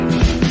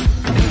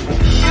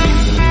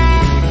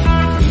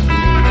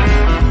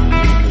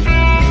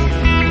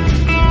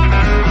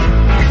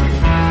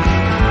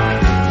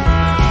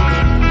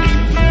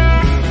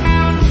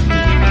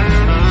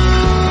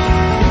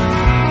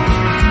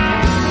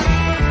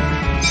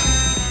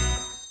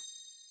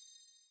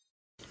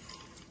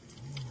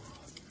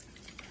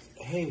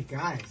Hey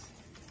guys,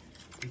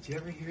 did you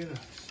ever hear the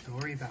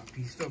story about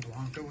Beastö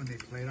Blancö when they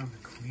played on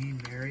the Queen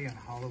Mary on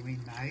Halloween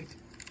night?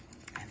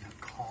 And the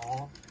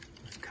call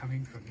was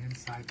coming from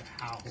inside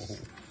the house.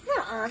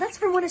 Nuh-uh, that's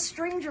from when a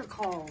stranger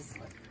calls.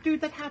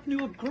 Dude, that happened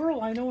to a girl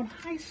I know in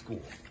high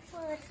school.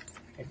 What?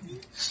 Have you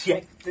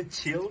checked the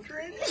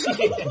children?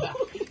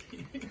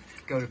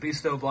 Go to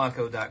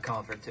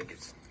BeastöBlancö.com for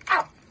tickets.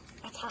 Ow!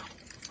 That's hot.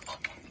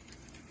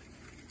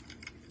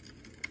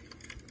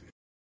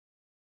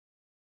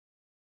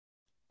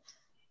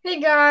 Hey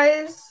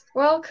guys,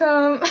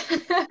 welcome.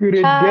 Could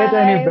it get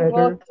any better?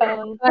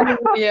 Welcome.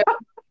 Yeah,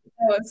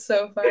 that was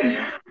so funny.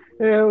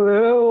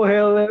 Hello,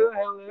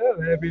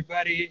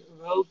 everybody.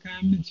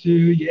 Welcome to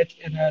yet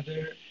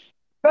another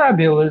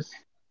fabulous,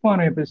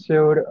 fun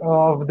episode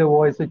of the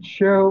VoiceIt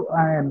Show.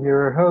 I am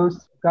your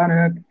host,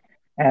 Kanak,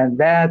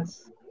 and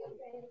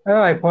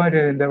I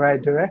pointed in the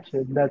right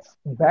direction. That's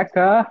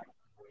Becca,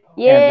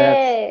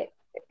 Yeah.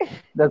 and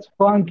that's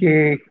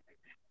Funky,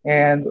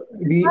 and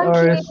we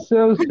are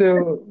so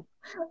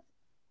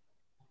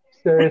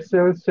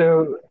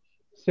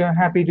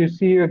happy to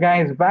see you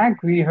guys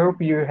back. We hope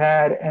you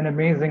had an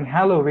amazing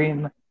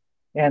Halloween,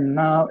 and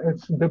now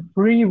it's the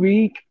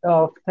pre-week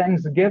of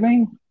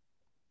Thanksgiving.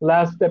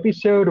 Last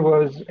episode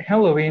was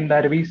Halloween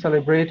that we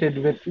celebrated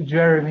with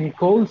Jeremy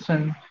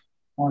Colson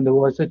on the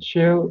VoiceIt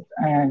Show,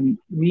 and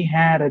we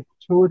had a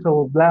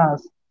total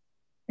blast.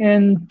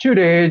 And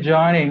today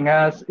joining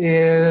us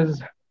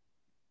is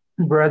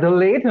Brother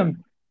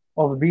Latham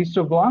of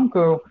Beastö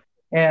Blancö,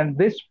 and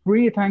this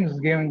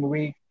pre-Thanksgiving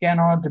week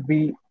cannot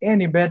be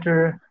any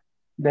better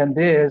than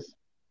this.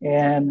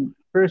 And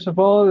first of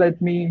all,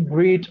 let me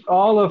greet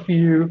all of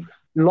you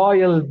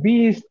loyal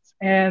beasts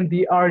and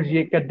the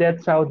RGA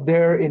cadets out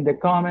there in the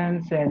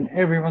comments and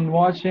everyone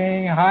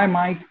watching. Hi,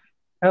 Mike.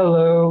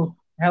 Hello.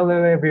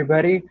 Hello,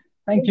 everybody.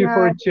 Thank you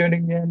for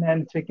tuning in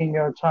and taking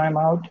your time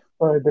out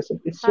for this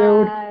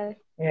episode. Hi.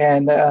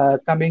 And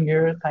coming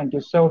here, thank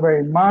you so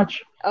very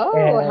much. Oh,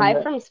 And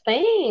hi from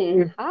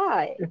Spain.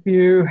 Hi. if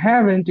you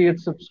haven't yet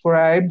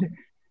subscribed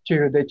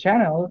to the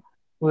channel,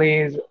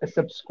 please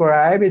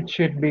subscribe. It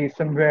should be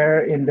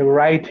somewhere in the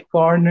right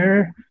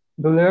corner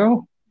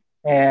below.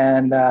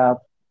 And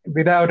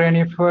without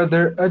any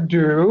further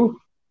ado,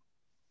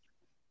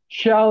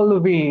 shall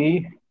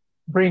we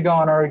bring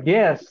on our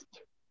guest?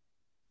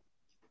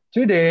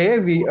 Today,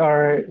 we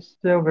are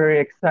still very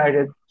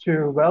excited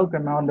to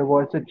welcome on the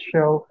VoiceIt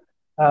Show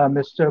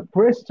Mr.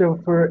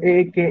 Christopher,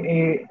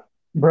 aka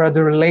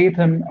Brother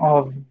Latham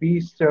of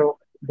Beastö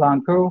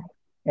Blancö,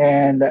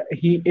 and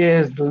he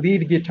is the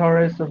lead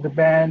guitarist of the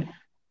band,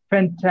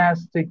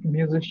 fantastic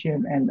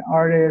musician and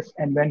artist.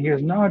 And when he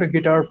is not a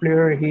guitar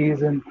player, he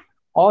is an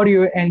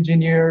audio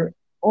engineer,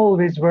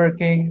 always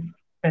working,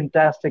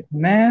 fantastic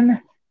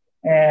man,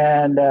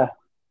 and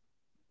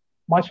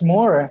much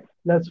more.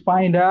 Let's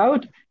find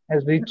out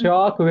as we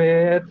talk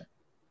with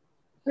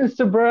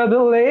Mr. Brother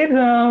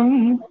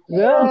Latham.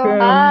 Welcome.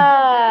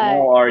 Hi.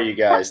 How are you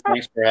guys?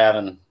 Thanks for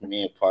having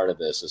me a part of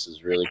this. This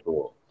is really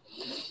cool.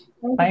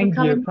 Thank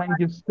you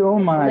so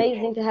much.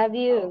 Amazing to have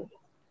you.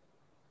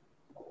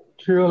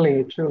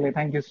 Truly,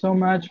 thank you so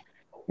much.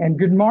 And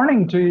good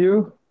morning to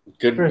you,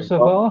 first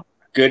of all.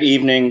 Good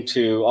evening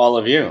to all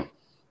of you.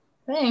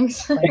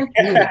 Thanks. Thank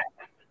you.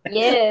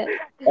 Yeah.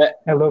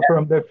 Hello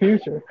from the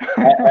future.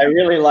 I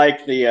really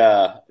like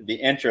the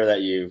intro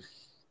that you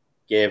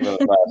gave of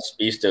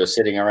Beastö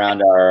sitting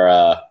around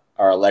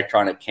our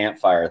electronic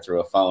campfire through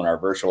a phone, our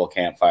virtual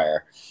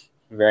campfire.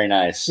 Very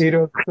nice. It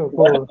was so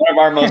cool. One of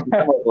our most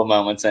memorable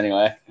moments,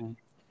 anyway.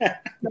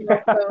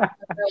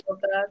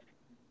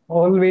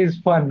 Always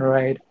fun,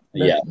 right?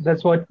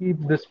 That's what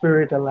keeps the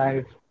spirit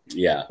alive.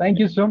 Yeah. Thank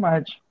you so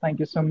much. Thank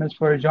you so much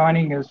for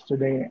joining us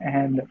today.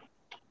 And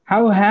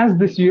how has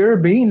this year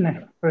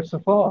been, first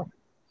of all?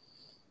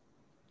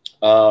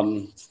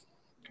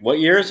 What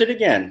year is it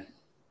again?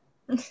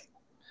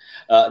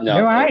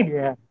 No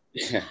idea.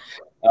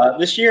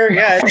 This year,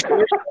 yeah, it's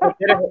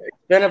a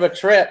bit of a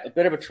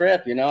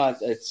trip. You know,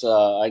 it's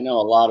I know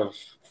a lot of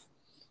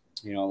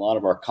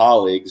our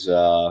colleagues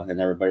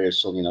and everybody is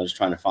still, just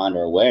trying to find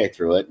our way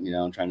through it.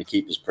 And trying to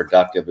keep as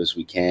productive as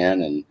we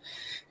can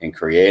and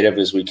creative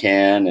as we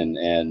can,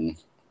 and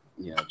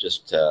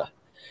just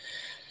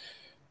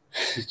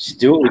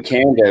do what we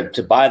can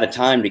to buy the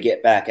time to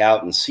get back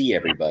out and see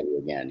everybody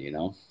again.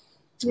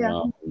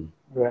 Yeah.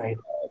 Right.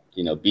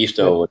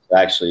 Beastö was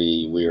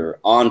actually, we were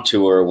on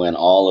tour when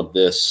all of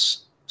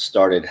this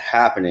started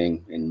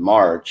happening in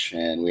March,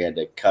 and we had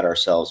to cut our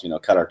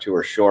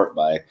tour short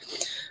by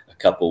a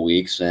couple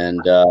weeks,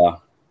 and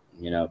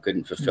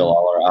couldn't fulfill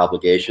all our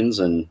obligations,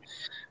 and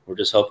we're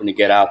just hoping to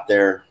get out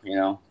there,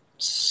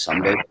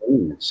 someday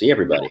soon, see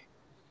everybody.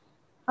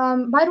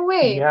 By the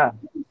way, Yeah.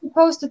 you're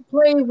supposed to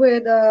play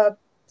with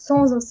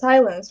Songs of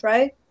Silence,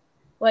 right?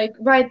 Like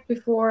right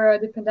before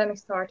the pandemic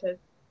started,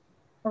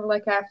 or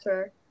like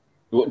after.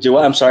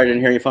 I'm sorry, I didn't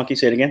hear you, Funky.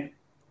 Say it again.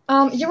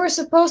 You were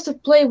supposed to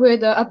play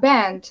with a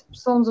band,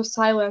 Songs of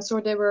Silence,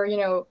 or they were, I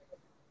don't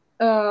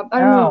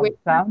know,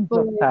 Sounds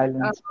of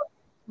Silence.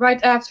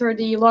 right after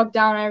the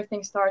lockdown and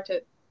everything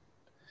started.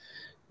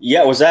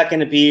 Yeah, was that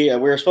going to be? We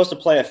were supposed to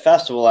play a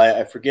festival.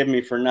 I forgive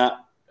me for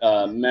not,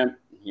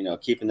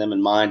 keeping them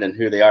in mind and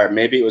who they are.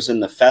 Maybe it was in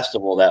the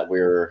festival that we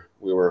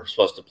were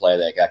supposed to play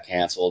that got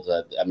canceled.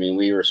 I mean,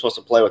 we were supposed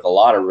to play with a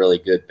lot of really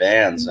good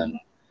bands, and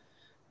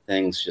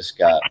things just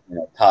got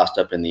tossed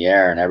up in the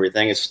air, and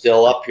everything is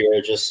still up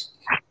here, just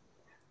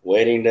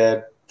waiting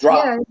to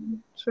drop. Yeah,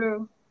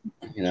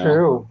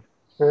 true.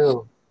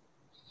 True.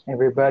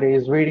 Everybody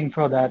is waiting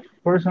for that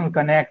personal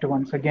connect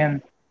once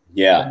again.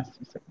 Yeah.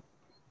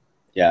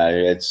 Yeah,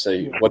 it's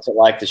what's it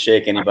like to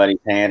shake anybody's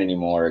hand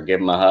anymore or give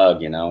them a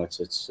hug? It's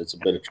a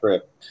bit of a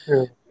trip.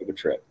 True. Bit of a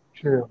trip.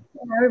 True.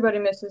 Everybody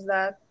misses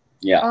that.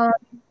 Yeah.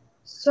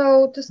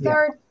 So to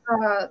start,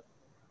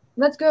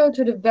 let's go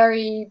to the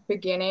very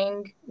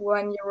beginning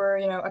when you were,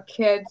 a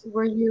kid.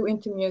 Were you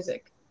into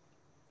music?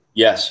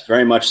 Yes,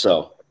 very much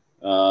so.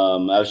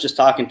 I was just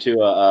talking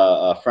to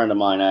a friend of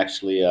mine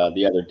actually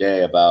the other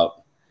day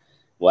about,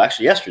 well,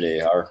 actually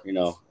yesterday, our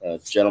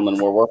gentleman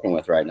we're working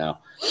with right now.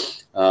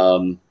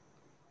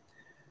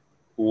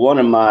 One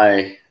of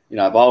my,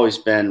 I've always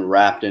been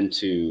wrapped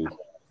into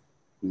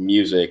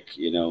music,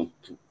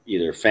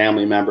 either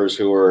family members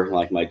who were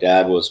like my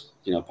dad was,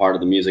 part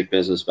of the music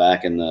business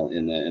back in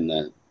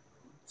the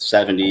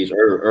 70s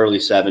or early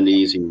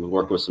 70s. He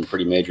worked with some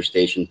pretty major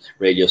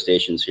radio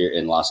stations here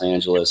in Los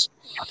Angeles.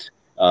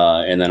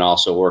 And then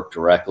also worked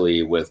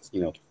directly with,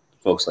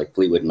 folks like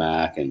Fleetwood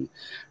Mac and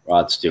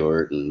Rod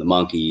Stewart and the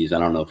Monkees. I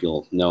don't know if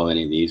you'll know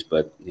any of these,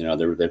 but,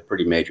 they're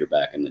pretty major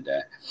back in the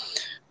day.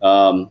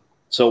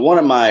 So one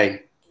of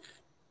my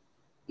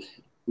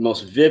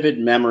most vivid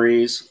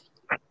memories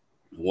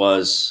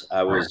was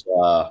I was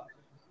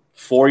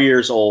 4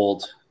 years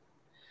old.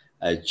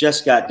 I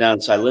just got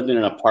done. So I lived in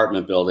an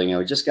apartment building, and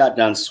we just got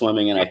done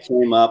swimming, and I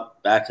came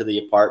up back to the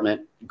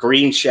apartment,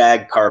 green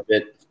shag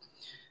carpet.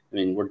 I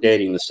mean, we're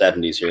dating the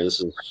 70s here. This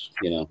is,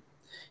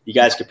 you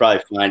guys could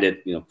probably find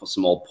it,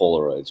 some old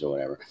Polaroids or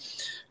whatever.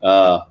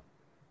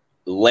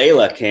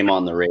 Layla came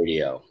on the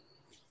radio.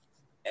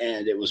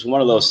 And it was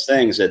one of those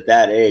things at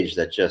that age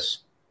that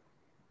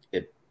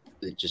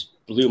it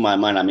just blew my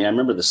mind. I mean, I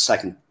remember the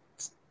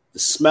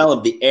smell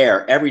of the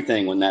air,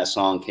 everything when that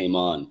song came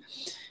on.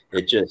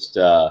 It just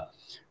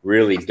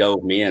really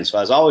dove me in. So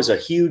I was always a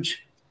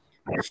huge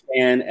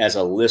fan as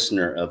a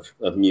listener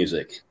of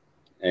music.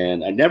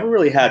 And I never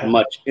really had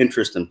much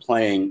interest in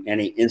playing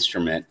any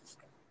instrument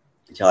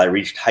until I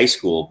reached high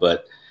school.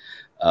 But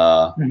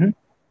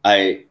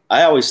I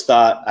always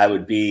thought I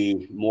would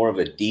be more of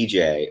a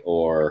DJ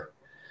or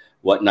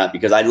whatnot,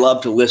 because I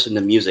love to listen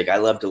to music. I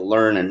love to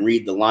learn and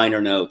read the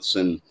liner notes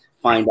and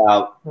find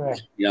out,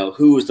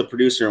 who was the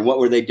producer and what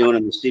were they doing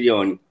in the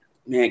studio, and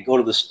go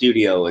to the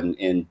studio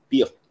and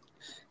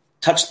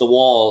touch the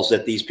walls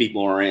that these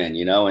people are in,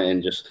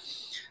 and just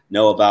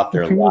know about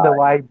their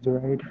lives. The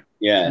vibes, right?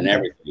 Yeah, and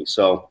everything.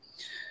 So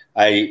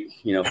I,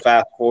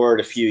 fast forward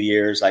a few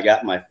years, I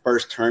got my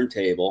first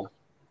turntable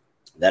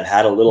that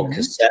had a little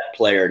cassette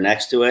player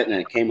next to it, and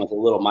it came with a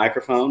little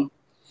microphone.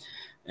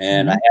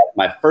 And I had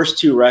my first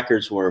two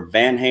records were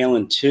Van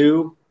Halen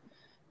 2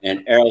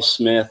 and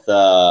Aerosmith's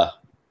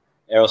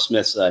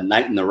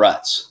Night in the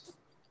Ruts.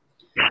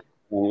 And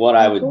what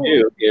I would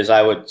do is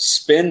I would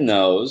spin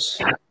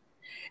those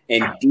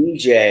and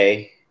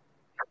DJ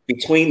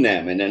between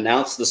them and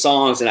announce the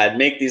songs, and I'd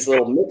make these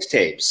little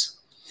mixtapes.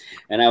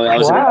 And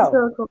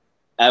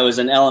I was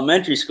in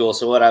elementary school,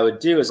 so what I would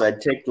do is I'd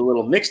take the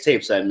little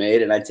mixtapes I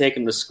made and I'd take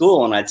them to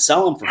school and I'd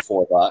sell them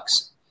for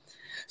 $4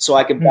 so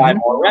I could buy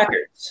more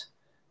records.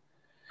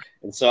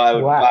 And so I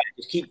would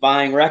just keep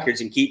buying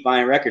records and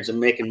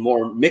making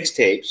more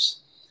mixtapes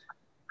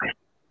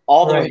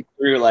all the way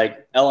through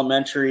like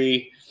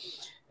elementary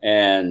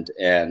and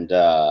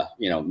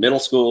middle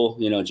school,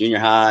 junior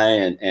high,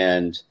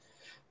 and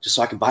just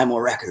so I could buy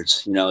more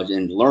records,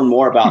 and learn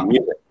more about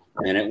music.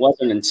 And it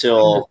wasn't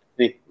until I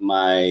think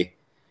my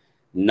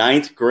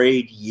ninth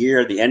grade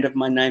year, the end of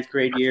my ninth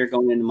grade year,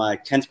 going into my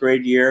 10th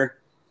grade year,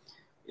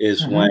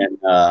 is when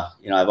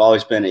I've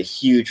always been a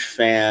huge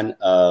fan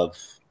of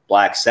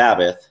Black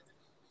Sabbath,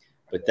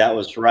 but that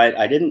was right.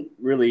 I didn't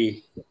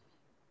really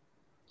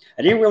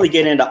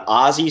get into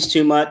Ozzy's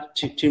too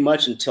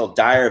much until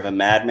Diary of a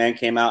Madman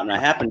came out, and I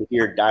happened to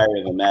hear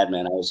Diary of a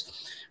Madman. I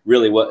was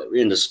really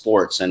into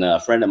sports, and a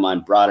friend of mine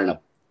brought in a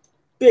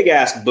big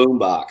ass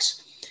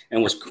boombox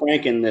and was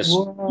cranking this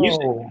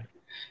music,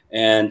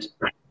 and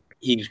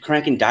he was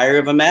cranking Diary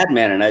of a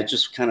Madman, and I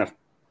just kind of,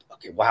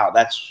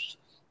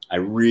 I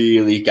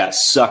really got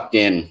sucked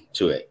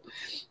into it.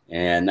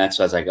 And that's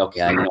why I was like,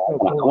 okay, I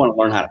want to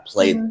learn how to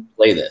play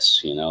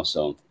this,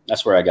 so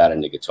that's where I got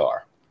into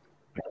guitar.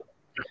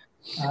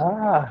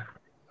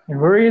 And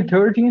were you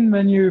 13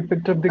 when you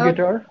picked up the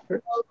guitar?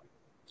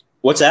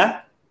 What's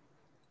that?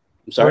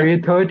 I'm sorry? Were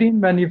you 13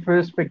 when you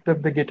first picked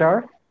up the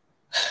guitar?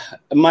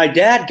 My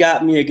dad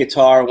got me a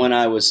guitar when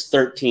I was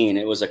 13.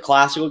 It was a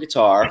classical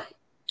guitar,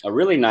 a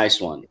really nice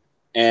one.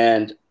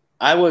 And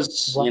I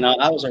was,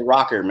 I was a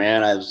rocker,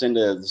 man. I was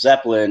into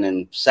Zeppelin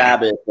and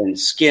Sabbath and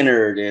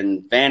Skynyrd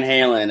and Van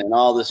Halen and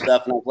all this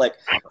stuff. And I was like,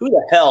 who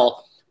the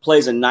hell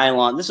plays a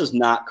nylon? This is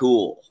not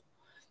cool.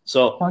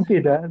 So Funky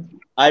does.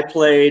 I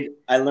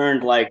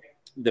learned like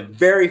the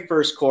very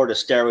first chord of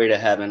Stairway to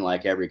Heaven,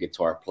 like every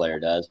guitar player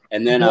does.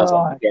 And then I was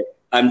like, okay,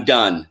 I'm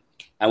done.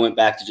 I went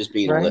back to just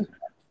being a listener.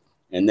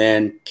 And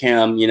then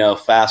Kim, you know,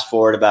 fast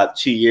forward about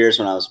 2 years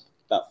when I was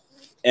about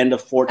end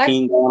of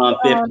 14, going on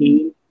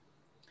 15,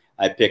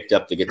 I picked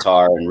up the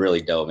guitar and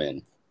really dove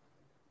in.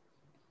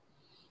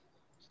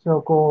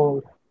 So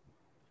cool.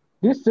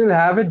 Do you still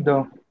have it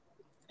though?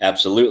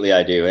 Absolutely,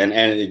 I do.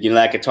 And you know,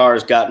 that guitar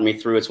has gotten me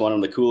through. It's one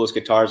of the coolest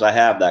guitars I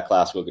have, that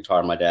classical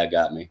guitar my dad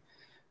got me.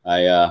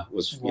 I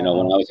was, you know,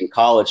 when I was in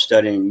college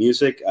studying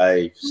music,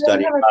 I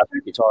studied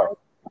classical guitar.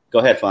 Go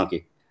ahead,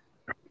 Funky.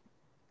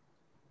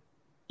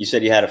 You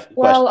said you had a question.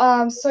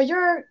 Well, so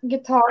your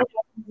guitar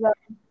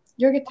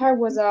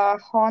was a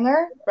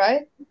Honor,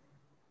 right?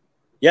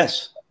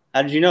 Yes.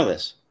 How did you know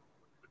this?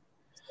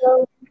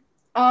 So,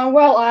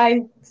 well,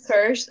 I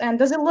searched, and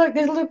does it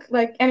look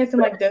like anything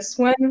like this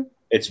one?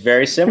 It's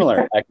very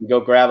similar. I can go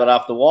grab it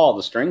off the wall.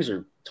 The strings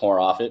are torn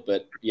off it,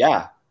 but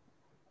yeah.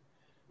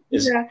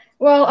 Yeah.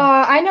 Well,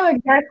 I know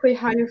exactly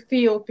how you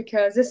feel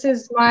because this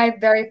is my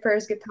very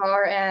first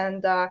guitar,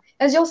 and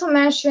as you also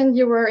mentioned,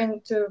 you were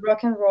into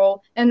rock and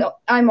roll, and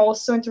I'm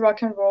also into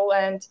rock and roll,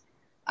 and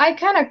I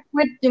kind of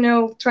quit, you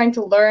know, trying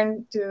to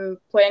learn to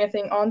play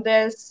anything on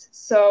this.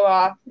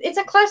 So it's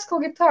a classical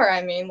guitar.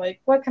 I mean,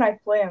 like, what can I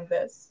play on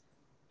this?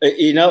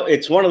 You know,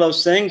 it's one of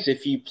those things.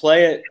 If you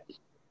play it,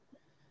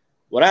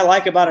 what I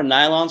like about a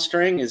nylon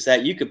string is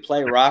that you could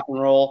play rock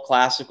and roll,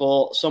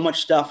 classical, so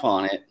much stuff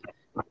on it.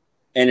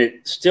 And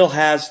it still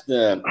has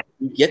you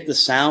get the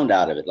sound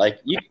out of it. Like,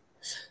 you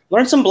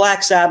learn some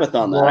Black Sabbath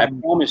on that. I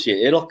promise you,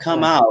 it'll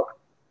come out.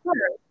 Sure.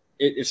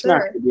 It's not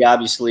going to be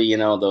obviously, you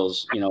know,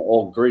 those, you know,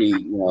 old gritty,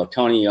 you know,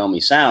 Tony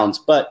Iommi sounds,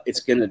 but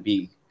it's going to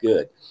be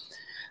good.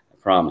 I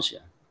promise you.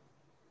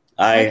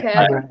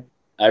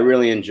 I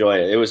really enjoy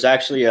it. It was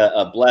actually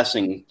a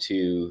blessing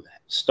to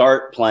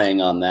start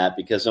playing on that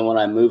because then when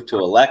I moved to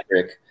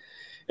electric,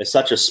 it's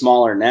such a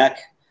smaller neck.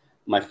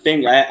 My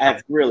finger, I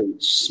have really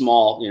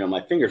small, you know,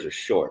 my fingers are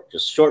short,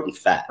 just short and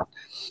fat.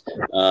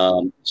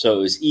 So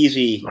it was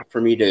easy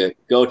for me to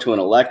go to an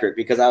electric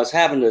because I was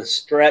having to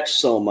stretch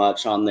so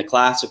much on the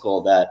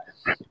classical that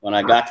when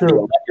I got to the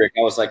electric,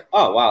 I was like,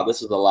 oh, wow,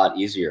 this is a lot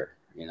easier,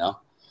 you know?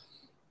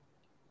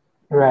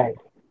 Right.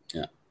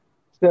 Yeah.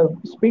 So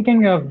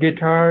speaking of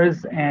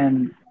guitars,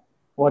 and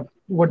what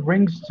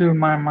brings to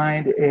my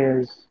mind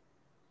is,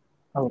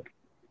 what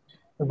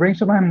brings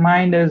to my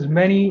mind is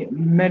many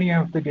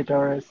of the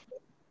guitarists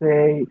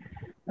say,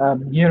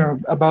 you know,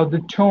 about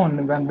the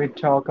tone. When we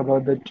talk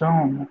about the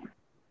tone,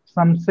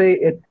 some say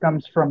it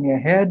comes from your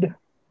head,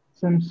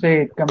 some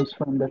say it comes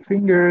from the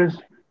fingers,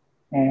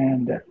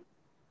 and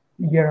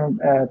you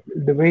know,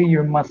 the way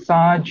you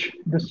massage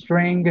the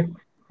string,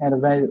 and the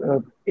way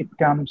it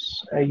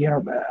comes, you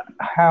know,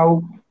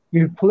 how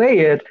you play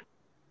it.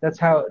 That's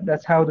how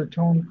the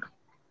tone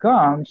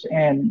comes.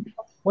 And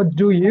what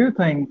do you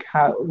think?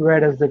 Where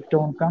does the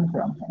tone come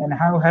from, and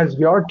how has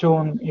your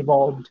tone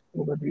evolved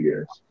over the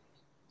years?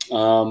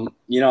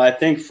 You know, I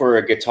think for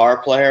a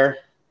guitar player,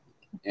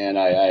 and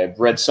I've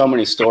read so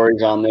many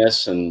stories on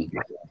this, and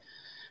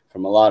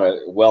from a lot of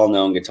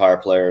well-known guitar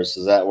players,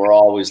 is that we're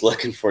always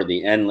looking for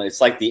the endless.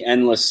 It's like the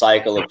endless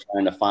cycle of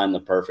trying to find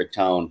the perfect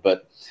tone,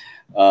 but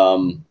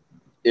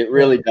it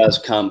really does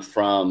come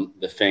from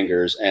the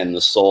fingers and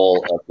the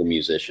soul of the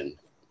musician.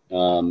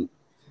 I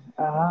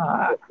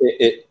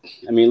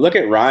mean, look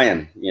at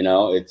Ryan. You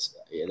know,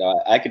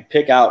 I could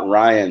pick out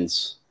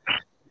Ryan's,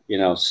 you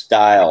know,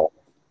 style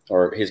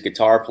or his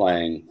guitar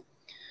playing,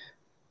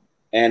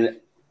 and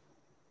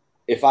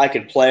if I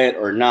could play it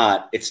or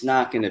not, it's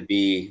not going to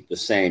be the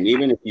same.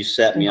 Even if you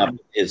set me up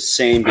his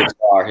same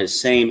guitar, his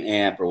same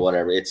amp or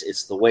whatever,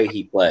 it's the way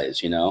he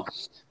plays, you know.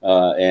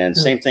 And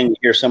same thing, you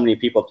hear so many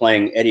people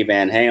playing Eddie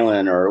Van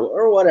Halen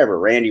or whatever,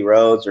 Randy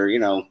Rhoads, or, you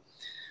know,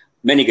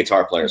 many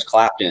guitar players,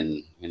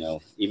 Clapton, you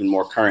know, even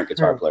more current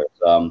guitar players.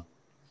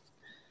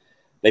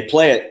 They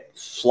play it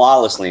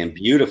flawlessly and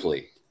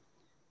beautifully,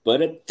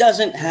 but it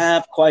doesn't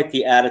have quite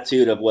the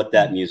attitude of what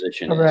that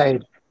musician is.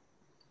 Right.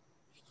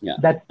 Yeah.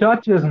 That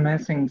touch is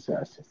missing,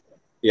 sir.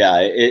 Yeah,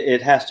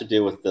 it has to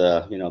do with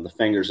the, you know, the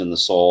fingers and the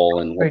soul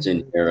and what's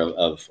in here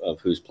of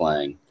who's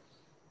playing.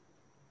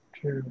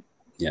 True.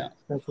 Yeah.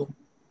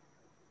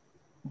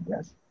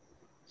 Yes.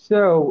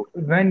 So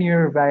when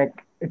you're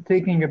back,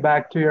 taking you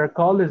back to your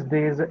college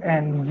days,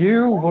 and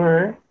you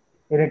were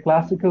in a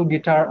classical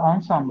guitar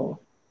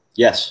ensemble.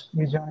 Yes.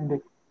 You joined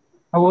it.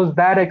 How was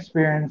that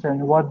experience,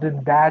 and what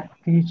did that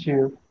teach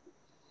you?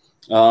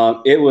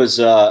 It was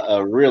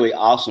a really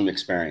awesome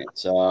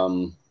experience.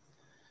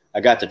 I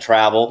got to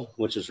travel,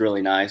 which was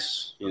really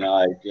nice. You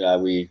know,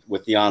 we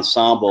with the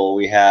ensemble,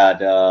 we had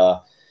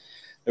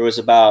there was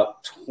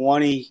about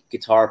 20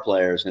 guitar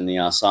players in the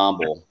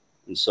ensemble,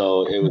 and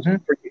so it was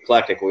pretty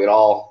eclectic. We'd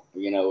all,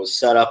 you know, it was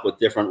set up with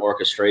different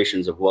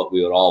orchestrations of what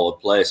we would all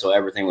play, so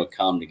everything would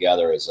come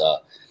together as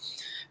a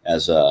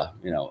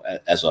you know,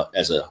 as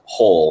a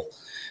whole.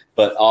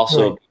 But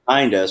also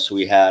behind us,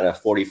 we had a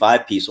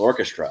 45-piece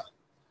orchestra.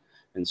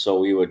 And so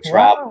we would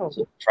Wow.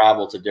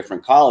 travel to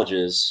different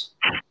colleges,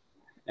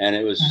 and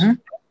it was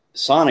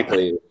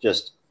sonically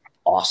just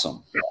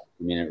awesome.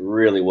 I mean, it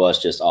really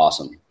was just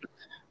awesome.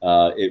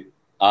 It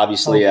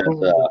obviously,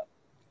 cool.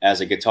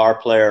 as a guitar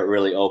player, it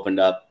really opened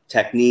up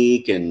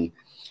technique and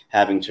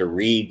having to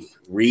read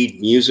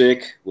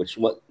music, which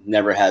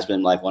never has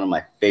been like one of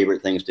my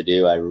favorite things to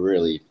do. I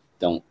really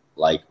don't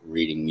like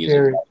reading music.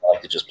 Sure. I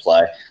like to just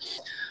play.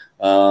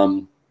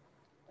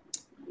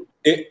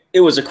 It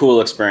was a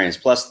cool experience.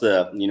 Plus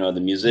the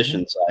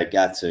musicians I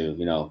got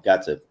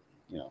to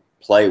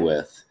play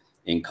with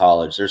in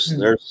college.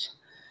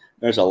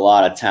 There's a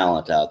lot of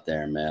talent out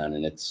there, man,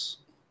 and it's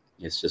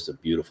just a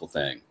beautiful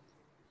thing.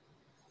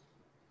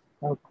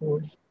 Oh, cool.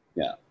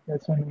 Yeah,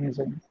 that's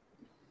amazing.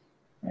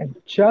 And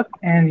Chuck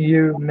and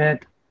you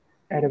met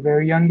at a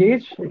very young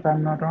age, if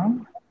I'm not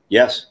wrong.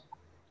 Yes.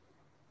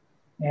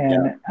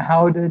 And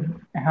how did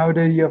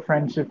your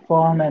friendship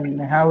form, and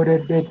how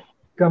did it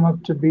come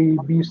up to be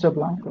Beastö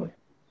Blancö?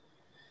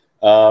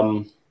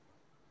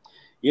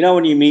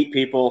 When you meet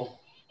people,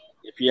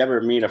 if you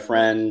ever meet a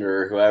friend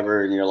or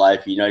whoever in your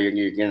life, you know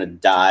you're going to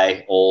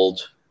die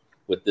old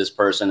with this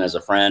person as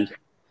a friend.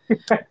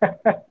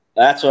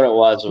 That's what it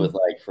was with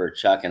for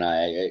Chuck and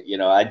I.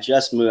 I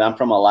just moved. I'm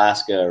from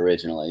Alaska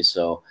originally,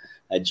 so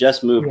I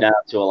just moved down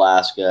to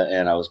Alaska,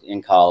 and I was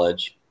in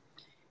college.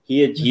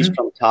 He's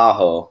from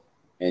Tahoe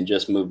and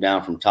just moved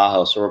down from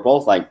Tahoe, so we're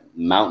both like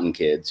mountain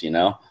kids,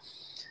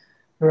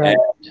 Right.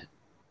 And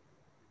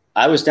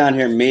I was down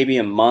here maybe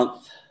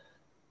about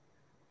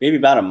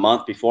a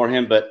month before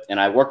him, and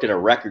I worked at a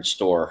record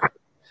store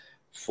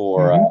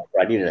for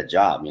I needed a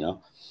job,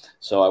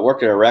 So I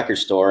worked at a record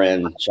store,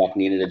 and Chuck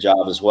needed a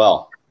job as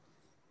well.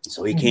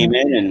 So he came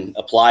in and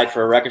applied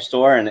for a record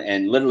store,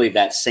 and literally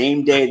that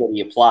same day that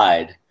he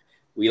applied,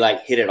 we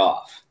hit it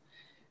off.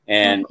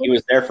 And he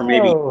was there for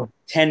maybe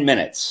 10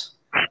 minutes,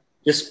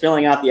 just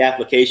filling out the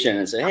application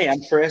and say, "Hey,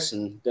 I'm Chris,"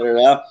 and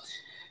da-da-da.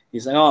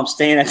 He's like, "Oh, I'm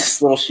staying at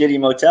this little shitty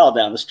motel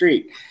down the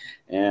street."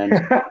 And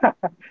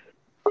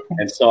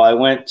and so I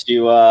went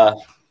to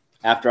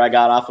after I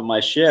got off of my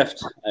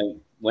shift, I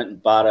went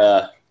and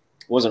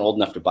wasn't old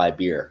enough to buy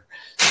beer,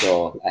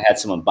 so I had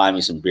someone buy me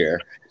some beer.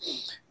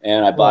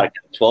 And I bought a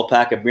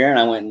 12-pack of beer, and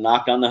I went and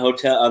knocked on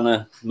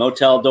the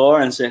motel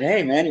door and said,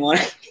 "Hey, man, you want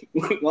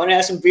to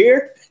have some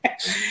beer?"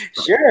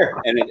 Sure.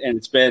 And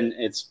it's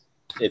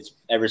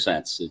ever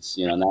since. It's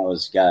that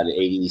was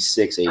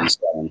 86,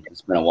 87.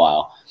 It's been a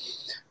while.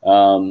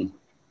 So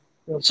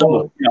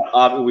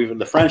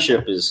the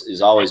friendship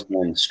is always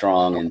been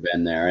strong and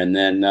been there. And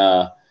then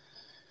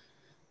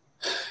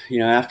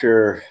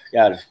after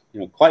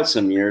quite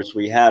some years,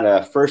 we had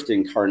a first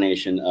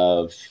incarnation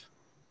of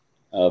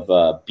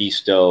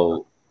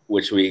Beastö,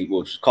 which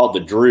was called the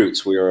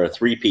Droots. We were a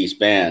 3-piece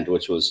band,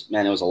 which was,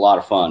 man, it was a lot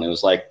of fun. It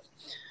was like,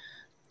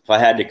 if I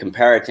had to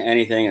compare it to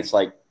anything, it's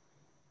like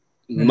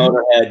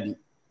Motorhead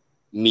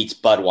meets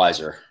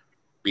Budweiser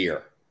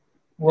beer.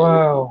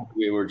 Wow.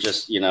 We were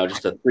just a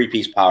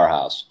 3-piece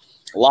powerhouse.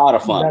 A lot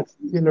of fun. That's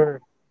killer.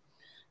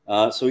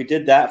 So we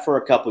did that for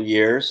a couple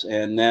years,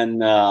 and then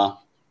when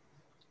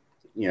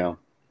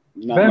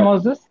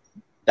was this?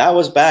 That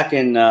was back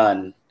in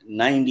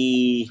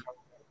 90.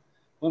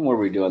 When were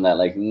we doing that?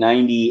 Like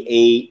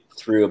 98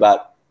 through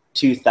about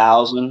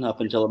 2000,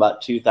 up until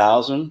about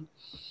 2000.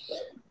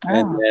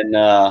 And then,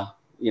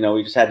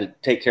 we just had to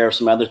take care of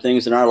some other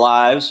things in our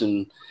lives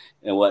and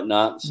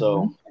whatnot.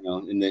 So,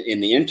 in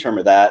the interim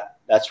of that,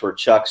 that's where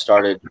Chuck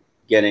started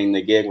getting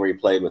the gig where he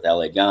played with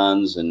LA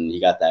Guns, and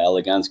he got that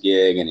LA Guns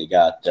gig, and he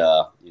got,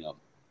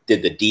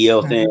 did the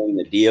Dio thing,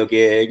 the Dio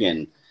gig.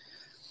 And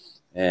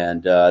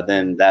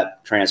then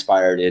that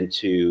transpired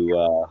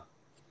into,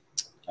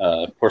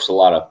 of course, a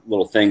lot of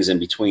little things in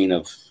between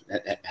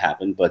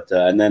happened, but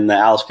and then the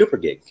Alice Cooper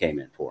gig came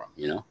in for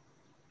him,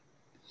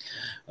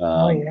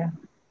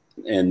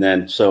 And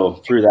then so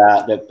through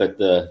that, but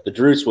the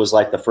Droots was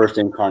like the first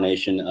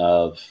incarnation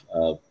of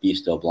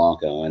Beastö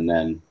Blancö, and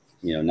then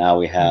now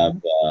we have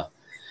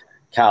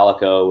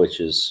Calico, which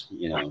is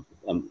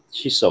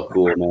she's so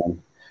cool,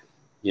 man.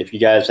 If you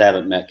guys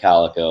haven't met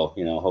Calico,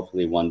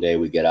 hopefully one day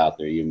we get out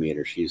there, you meet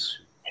her. She's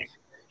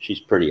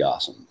pretty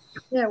awesome.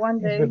 Yeah, one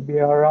day. It would be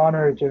our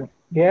honor to.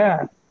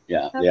 Yeah.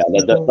 Yeah.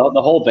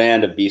 The whole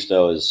band of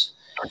Beastö is,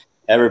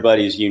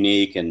 everybody's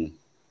unique and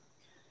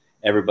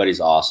everybody's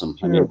awesome.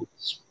 True. I mean,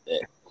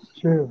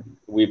 True.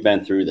 We've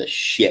been through the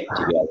shit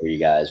together, you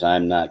guys.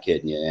 I'm not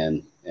kidding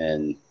you,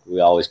 and we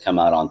always come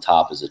out on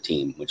top as a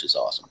team, which is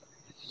awesome.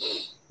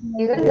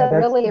 You guys are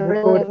really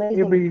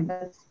amazing.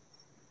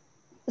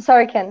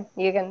 Sorry, Ken.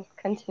 You can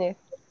continue.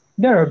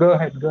 No, go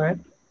ahead.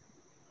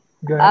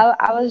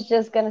 I was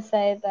just gonna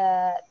say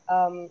that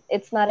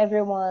it's not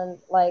everyone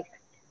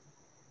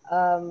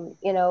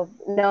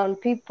known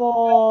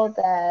people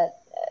that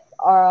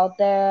are out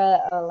there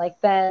like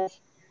bands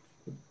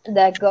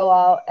that go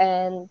out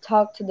and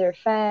talk to their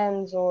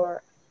fans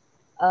or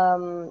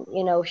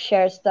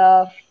share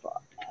stuff.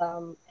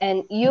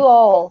 And you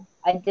all,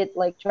 I did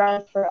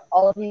drums for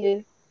all of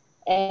you,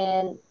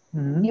 and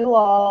you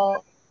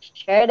all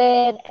shared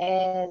it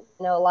and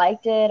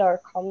liked it or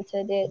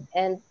commented it,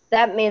 and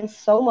that means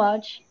so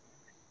much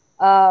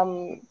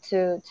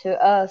to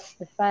us,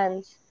 the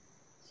fans.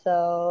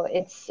 So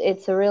it's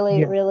a really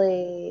Yeah,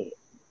 really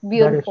that is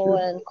beautiful true.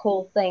 and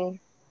cool thing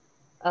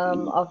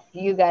of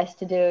you guys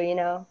to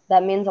do.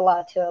 That means a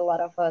lot to a lot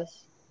of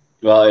us.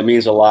 Well, it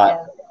means a lot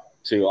Yeah.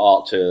 to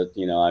all to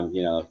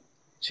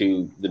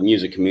the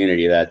music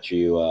community that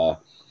you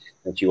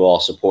all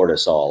support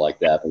us all like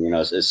that.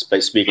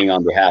 But speaking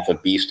on behalf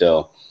of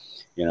Beastö,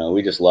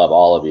 we just love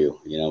all of you.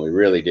 We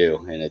really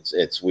do, and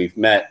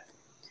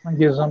Thank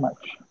you so much.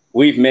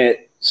 we've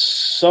met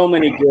so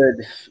many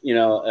good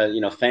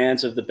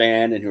fans of the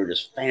band and who are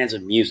just fans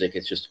of music.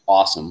 It's just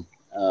awesome.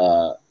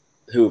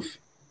 Who've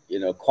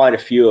quite a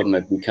few of them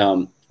have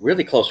become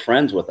really close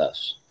friends with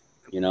us.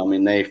 We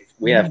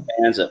have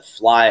fans that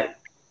fly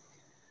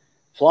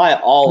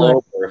all Right.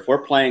 over. If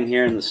we're playing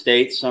here in the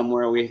States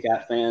somewhere, we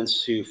got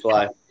fans who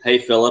fly. Hey,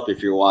 Philip,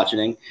 if you're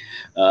watching,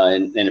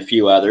 and a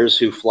few others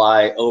who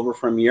fly over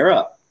from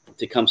Europe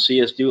to come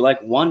see us do like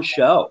one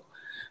show.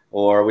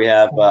 Or we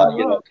have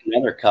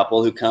another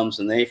couple who comes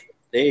and they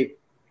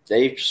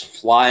just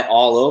fly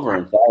all over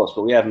and follow us.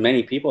 But we have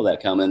many people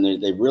that come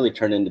and they really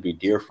turn into be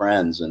dear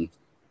friends, and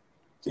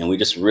we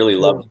just really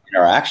love the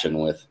interaction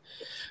with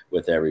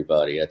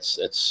everybody. It's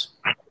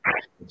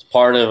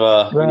part of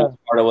Right.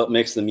 part of what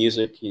makes the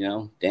music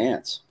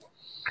dance.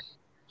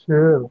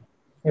 True.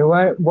 And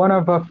one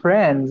of our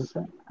friends,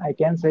 I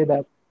can say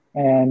that,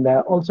 and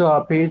also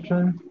our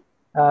patron,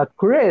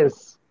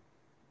 Chris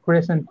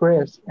and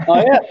Chris. Oh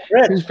yeah,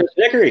 Chris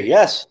Vickery,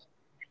 yes.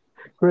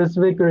 Chris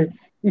Vickery,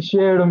 he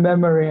shared a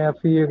memory of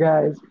you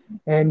guys,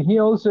 and he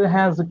also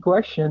has a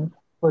question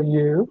for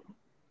you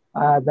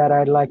that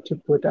I'd like to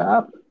put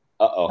up.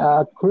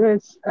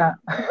 Chris,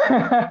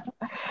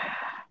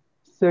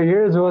 so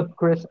here's what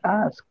Chris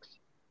asks.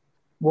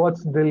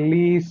 What's the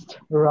least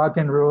rock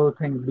and roll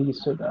thing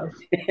Beastö does?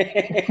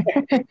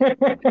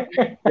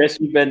 Chris,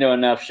 you've been to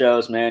enough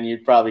shows, man. You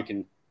probably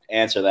can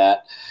answer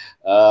that.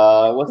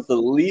 What's the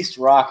least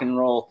rock and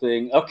roll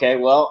thing? Okay,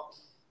 well,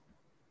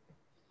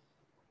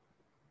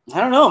 I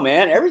don't know,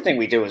 man. Everything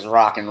we do is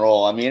rock and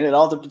roll. I mean,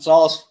 it's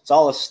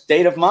all a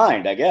state of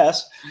mind, I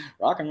guess.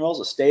 Rock and roll is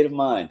a state of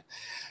mind.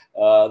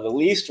 The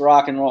least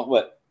rock and roll,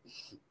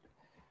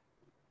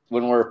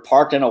 when we're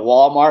parked in a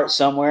Walmart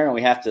somewhere and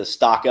we have to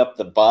stock up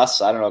the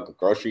bus, I don't know,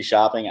 grocery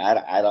shopping. I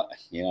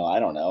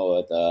don't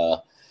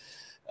know.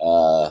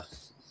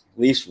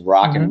 Least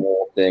rock and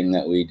roll thing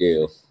that we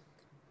do.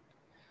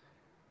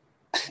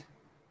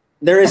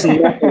 There is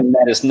nothing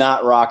that is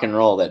not rock and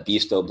roll that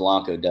Beastö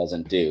Blancö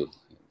doesn't do.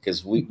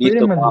 Because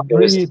Beastö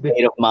Blancö is a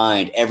state of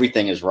mind.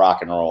 Everything is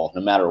rock and roll, no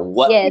matter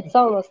what. Yeah, it's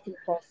almost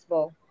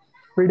impossible.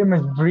 Pretty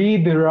much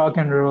breathe the rock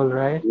and roll,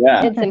 right?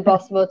 Yeah. It's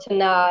impossible to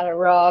not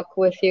rock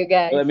with you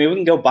guys. I mean, we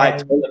can go buy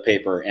toilet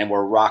paper and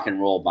we're rock and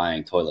roll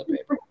buying toilet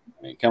paper.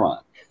 I mean, come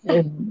on.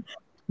 And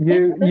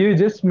you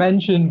just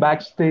mentioned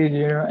backstage,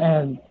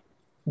 and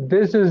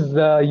this is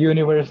the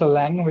universal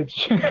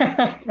language.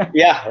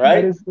 Yeah,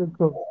 right? That is so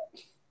cool.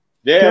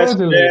 This.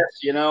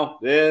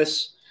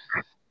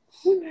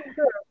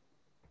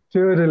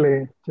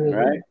 Totally.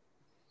 Right.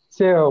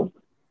 So,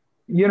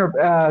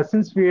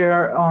 since we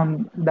are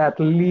on that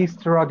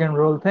least rock and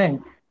roll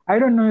thing, I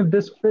don't know if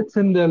this fits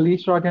in the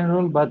least rock and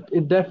roll, but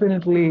it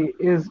definitely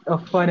is a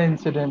fun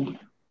incident.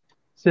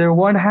 So,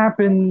 what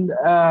happened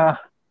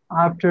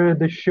after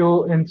the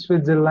show in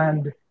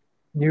Switzerland?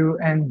 You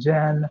and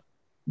Jan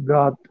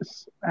were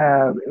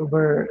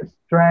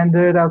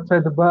stranded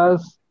outside the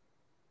bus.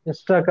 You're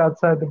stuck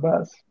outside the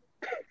bus.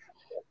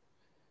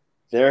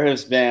 There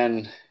has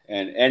been,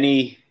 and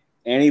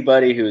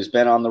anybody who's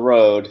been on the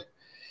road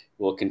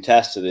will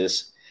contest to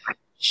this,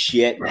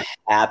 shit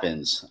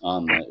happens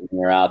when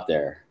we're out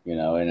there,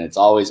 and it's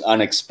always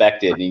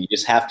unexpected, and you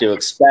just have to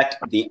expect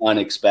the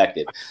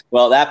unexpected.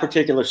 Well, that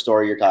particular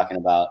story you're talking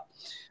about,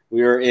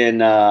 we were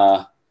in,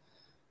 I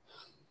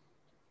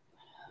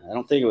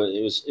don't think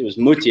it was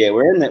Moutier.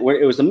 It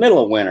was the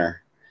middle of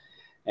winter,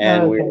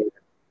 and we were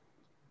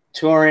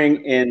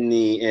touring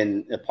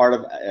in a part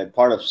of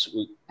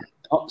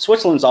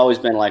Switzerland's always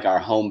been like our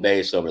home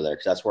base over there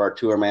because that's where our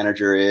tour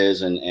manager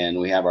is, and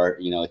we have our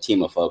a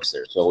team of folks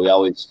there, so we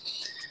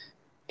always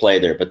play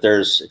there. But I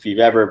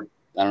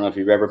don't know if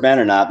you've ever been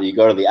or not, but you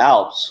go to the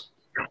Alps.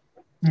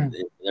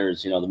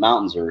 There's the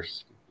mountains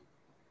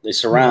they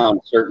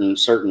surround certain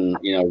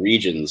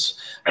regions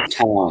of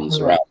towns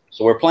around.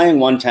 So we're playing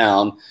one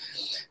town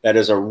that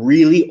is a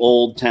really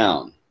old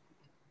town,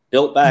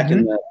 built back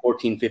in the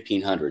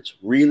 1500s.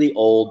 Really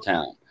old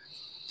town.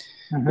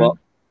 Well,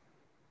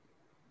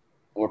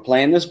 we're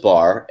playing this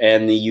bar,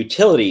 and the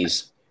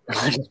utilities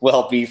might as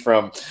well be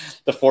from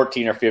the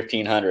 14 or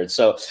 1500s.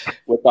 So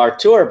with our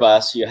tour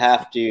bus, you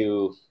have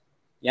to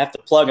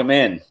plug them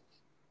in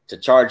to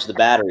charge the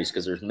batteries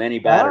because there's many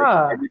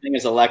batteries. Everything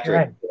is electric.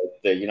 Right.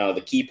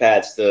 The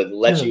keypads to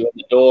let you in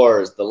the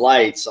doors, the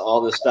lights,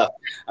 all this stuff.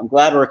 I'm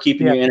glad we're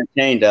keeping you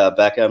entertained,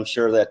 Becca. I'm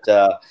sure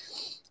that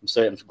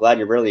I'm glad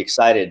you're really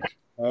excited.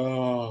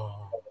 Oh.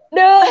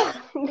 No.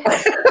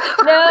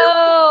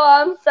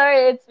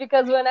 it's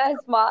because when I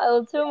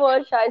smile too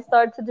much, I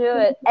start to do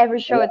it. Every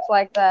show it's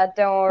like that.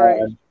 Don't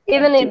worry.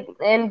 Even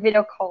in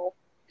video call.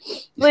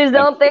 Please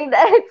don't think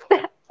that it's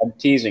that. I'm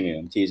teasing you.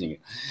 I'm teasing you.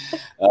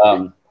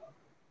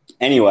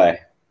 Anyway,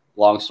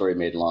 long story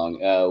made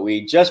long.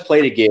 We just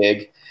played a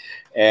gig,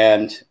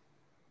 and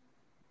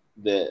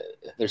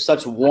there's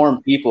such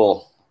warm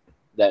people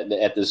that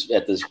at this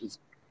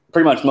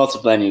pretty much most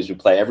of the venues we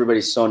play.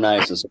 Everybody's so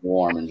nice and so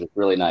warm and just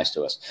really nice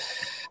to us.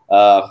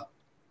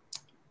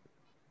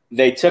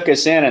 They took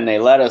us in and they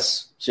let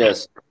us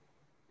just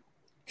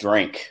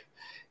drink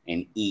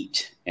and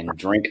eat and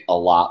drink a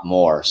lot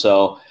more.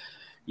 So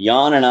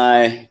Jan and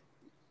I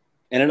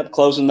ended up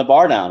closing the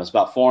bar down. It's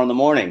about 4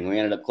 a.m. We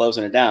ended up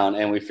closing it down,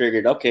 and we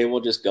figured, okay, we'll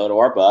just go to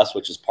our bus,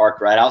 which is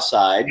parked right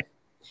outside,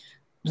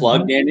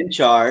 plugged in and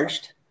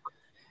charged,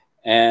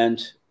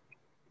 and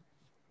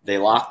they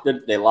locked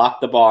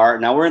the bar.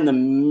 Now we're in the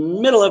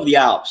middle of the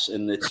Alps,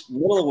 in the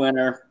middle of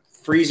winter,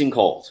 freezing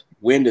cold.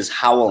 Wind is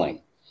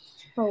howling.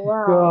 Oh,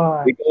 wow.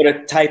 God. We go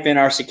to type in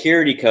our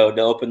security code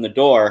to open the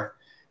door.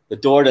 The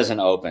door doesn't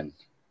open.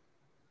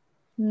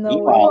 No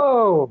Meanwhile, way.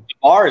 Whoa. the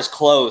bar is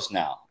closed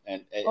now,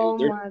 and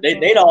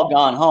they'd all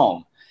gone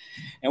home,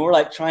 and we're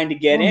like trying to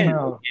get in.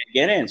 No. We can't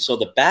get in. So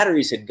the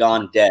batteries had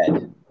gone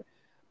dead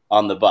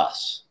on the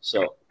bus.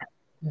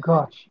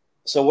 Gosh.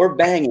 So we're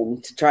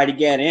banging to try to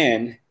get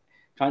in,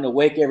 trying to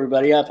wake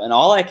everybody up, and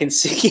all I can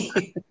see,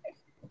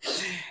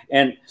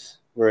 and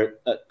we're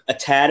a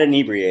tad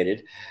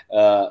inebriated.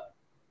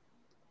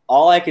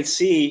 All I could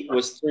see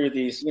was through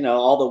these,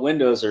 all the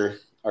windows are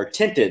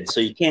tinted, so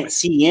you can't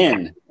see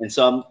in. And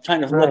so I'm trying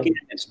to look in.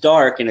 It's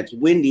dark and it's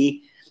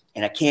windy,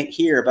 and I can't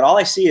hear. But all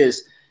I see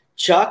is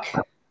Chuck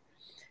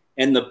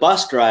and the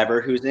bus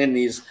driver, who's in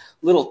these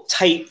little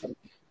tight.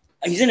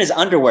 He's in his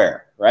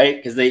underwear, right?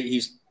 Because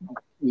we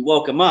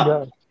woke him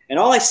up, and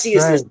all I see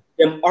is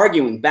them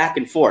arguing back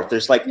and forth.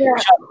 There's like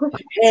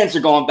hands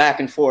are going back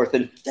and forth,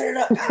 and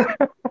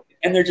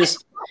they're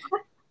just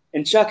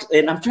and Chuck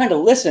and I'm trying to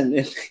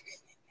listen.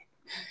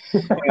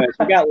 Anyways,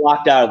 we got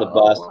locked out of the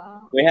bus. Oh,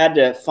 wow. We had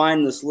to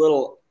find this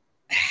little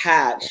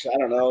hatch. I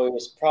don't know. It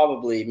was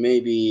probably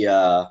maybe.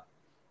 Whoa.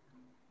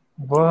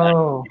 I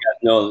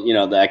don't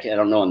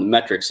know in the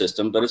metric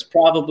system, but it's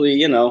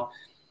probably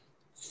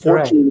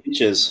 14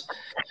 inches,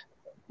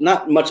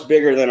 not much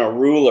bigger than a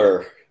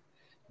ruler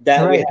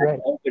that we had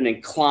to open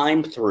and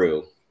climb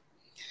through.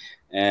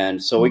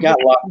 And so we got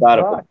locked out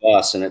of the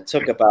bus, and it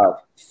took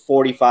about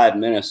 45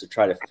 minutes to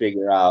try to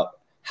figure out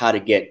how to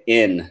get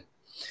in.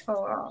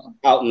 Oh, wow.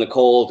 Out in the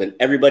cold, and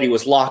everybody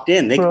was locked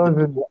in.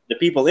 The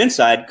people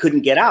inside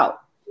couldn't get out.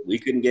 We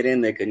couldn't get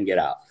in. They couldn't get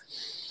out.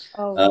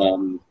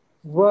 Oh,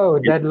 whoa,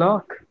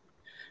 deadlock.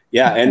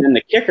 Yeah, and then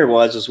the kicker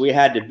was we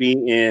had to be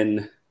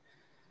in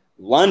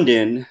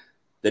London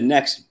the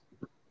next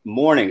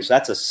morning. So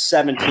that's a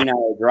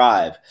 17-hour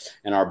drive,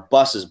 and our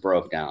buses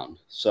broke down.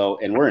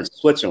 And we're in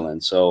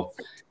Switzerland. So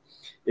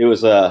we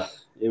had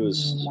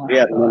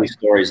many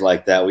stories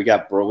like that.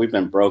 We've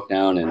been broke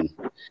down in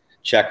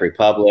Czech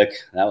Republic.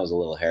 That was a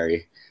little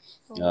hairy.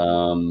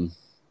 Gosh.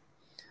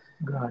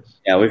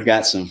 Yeah, we've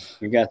got some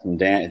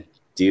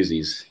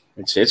doozies.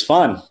 It's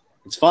fun.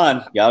 It's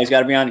fun. You always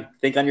got to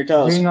think on your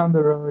toes. Being on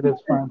the road is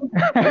fun.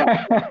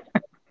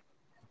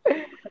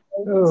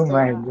 Oh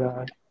my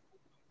God.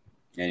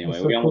 Anyway,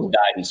 so we almost cool.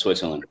 died in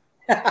Switzerland.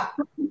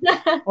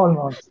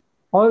 Almost.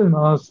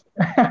 Well,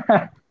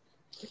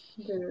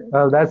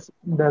 that's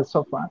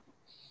so fun.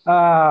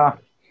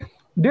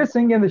 Do you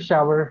sing in the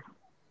shower?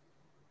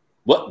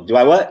 What? Do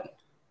I what?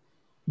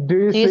 Do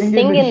you sing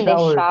in in the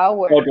shower? the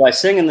shower? Oh, do I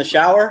sing in the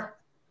shower?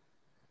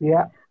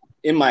 Yeah.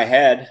 In my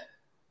head.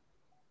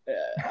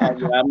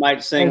 I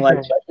might sing like,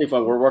 especially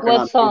when we're working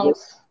on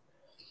songs?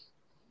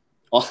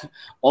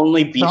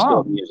 Only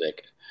Beastö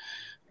music.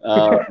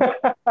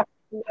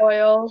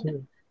 Loyal.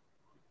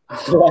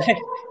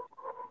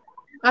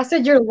 I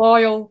said you're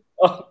loyal.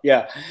 Oh,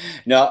 yeah.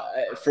 No,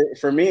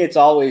 for me, it's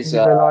always.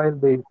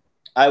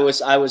 I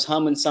was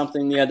humming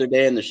something the other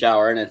day in the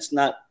shower, and it's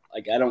not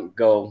like I don't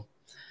go.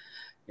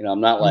 I'm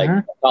not like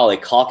Macaulay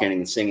Culkin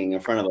and singing in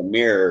front of a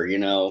mirror.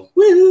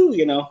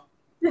 Woohoo!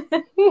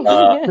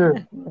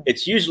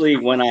 It's usually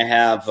when I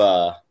have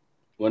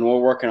when we're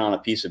working on a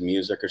piece of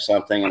music or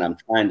something, and I'm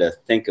trying to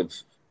think of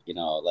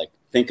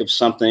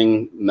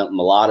something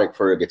melodic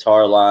for a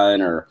guitar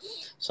line or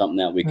something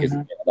that we could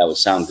that would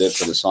sound good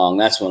for the song.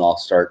 That's when I'll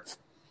start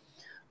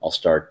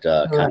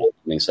kind of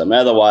doing something.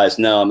 Otherwise,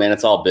 no, man,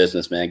 it's all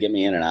business, man. Get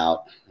me in and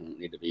out. I don't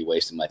need to be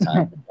wasting my time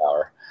in the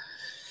shower.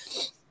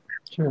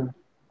 Sure.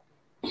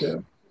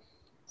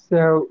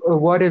 So,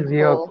 what is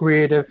your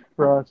creative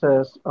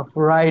process of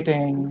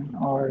writing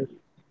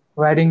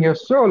your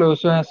solo,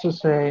 so as to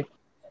say,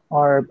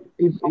 or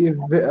if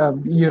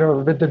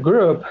with the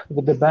group,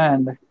 with the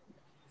band?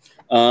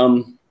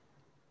 I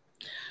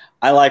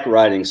like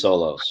writing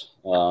solos.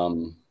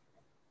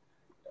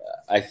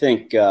 I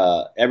think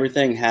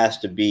everything has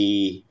to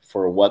be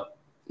for what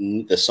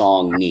the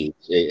song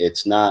needs.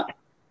 It's not.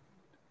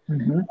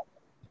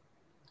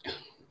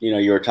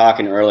 You were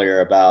talking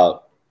earlier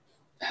about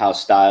how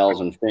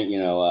styles and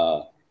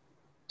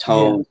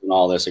tones and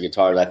all this of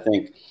guitars. I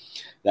think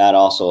that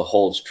also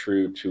holds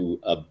true to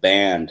a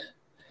band.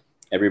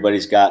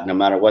 Everybody's got, no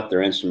matter what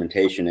their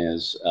instrumentation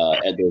is,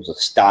 there's a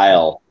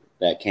style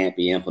that can't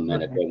be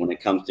implemented. But when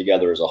it comes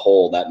together as a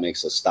whole, that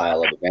makes a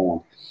style of a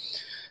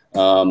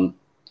band.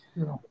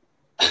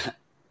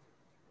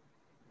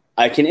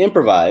 I can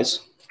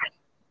improvise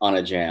on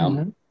a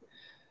jam,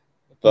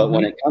 but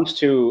when it comes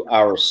to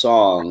our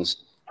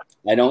songs,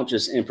 I don't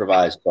just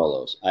improvise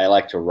solos. I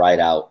like to write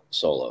out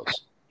solos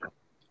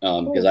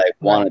because I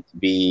want it to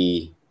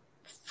be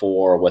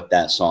for what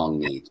that song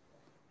needs.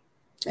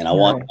 And I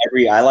want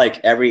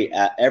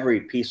every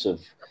piece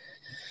of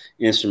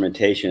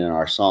instrumentation in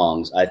our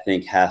songs, I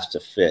think, has to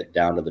fit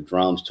down to the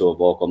drums, to a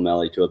vocal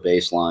melody, to a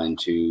bass line,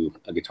 to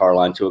a guitar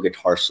line, to a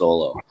guitar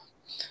solo.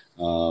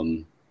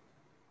 And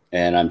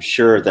I'm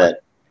sure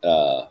that,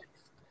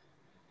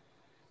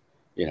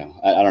 you know,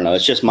 I don't know.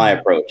 It's just my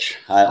approach.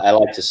 I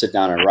like to sit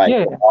down and write.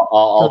 Yeah.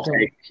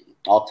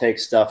 I'll take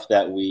stuff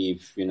that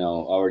we've, you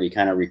know, already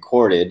kind of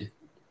recorded,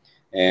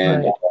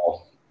 and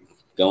I'll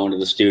go into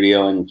the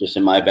studio and just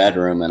in my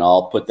bedroom, and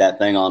I'll put that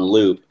thing on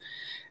loop,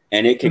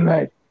 and it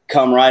can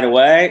come right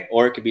away,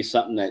 or it could be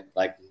something that,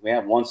 like, we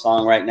have one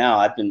song right now.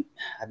 I've been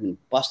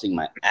busting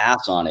my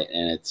ass on it,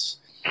 and it's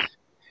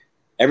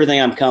everything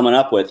I'm coming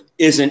up with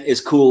isn't as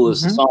cool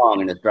as the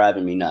song, and it's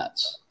driving me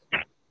nuts.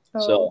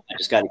 So I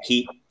just got to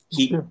keep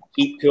to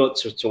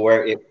it to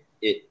where it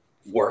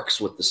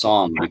works with the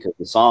song, because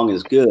the song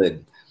is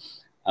good.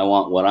 I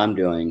want what I'm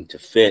doing to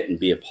fit and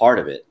be a part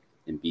of it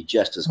and be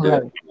just as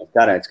good.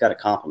 It's got to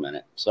complement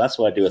it. So that's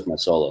what I do with my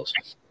solos.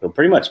 So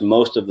pretty much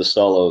most of the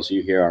solos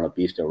you hear on a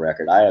Beastö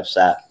record, I have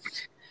sat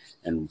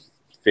and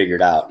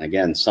figured out. And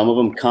again, some of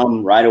them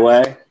come right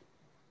away,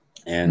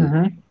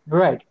 and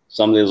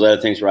some of those other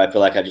things where I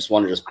feel like I just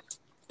want to just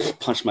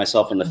punch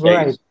myself in the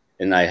face,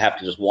 and I have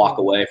to just walk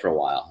away for a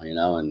while, you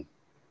know, and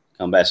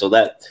come back. So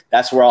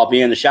that's where I'll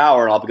be in the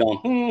shower and I'll be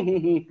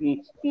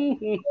going,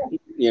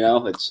 you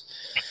know, it's.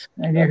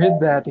 And you hit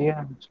that,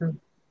 yeah, true.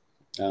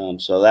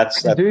 So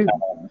that's kind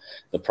of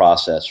the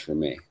process for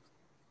me.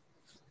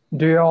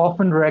 Do you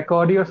often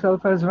record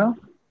yourself as well?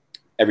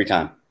 Every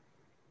time.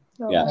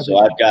 Yeah. So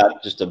I've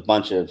got just a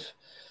bunch of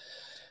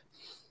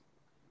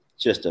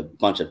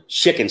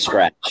chicken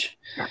scratch,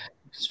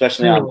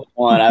 especially on this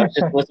one. I was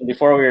just listening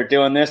before we were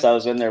doing this. I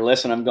was in there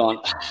listening. I'm going,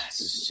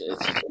 it's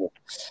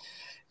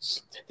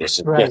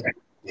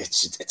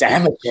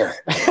amateur.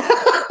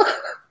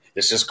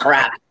 This is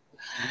crap.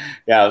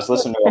 Yeah, I was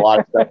listening to a lot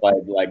of stuff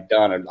I'd like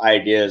done and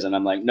ideas, and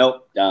I'm like,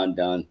 nope,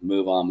 done,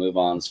 move on,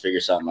 let's figure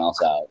something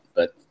else out.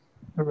 But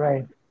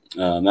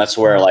that's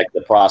where, like,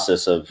 the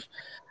process of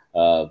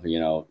you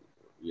know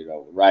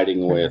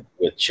writing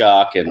with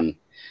Chuck and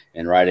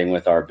writing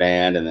with our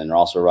band, and then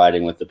also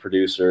writing with the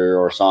producer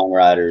or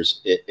songwriters,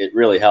 it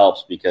really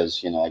helps,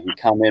 because, you know, I can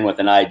come in with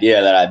an idea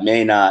that I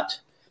may not.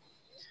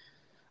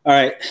 All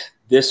right,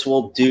 this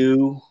will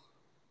do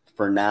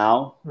for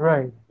now,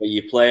 but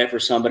you play it for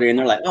somebody and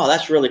they're like, oh,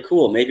 that's really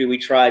cool, maybe we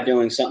try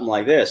doing something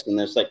like this, and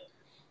there's like,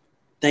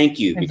 thank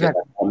you, because I have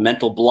a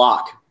mental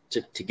block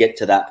to get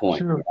to that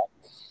point.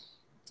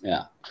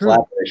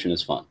 Collaboration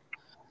is fun.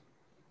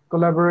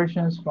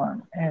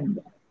 And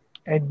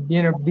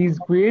you know, these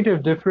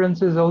creative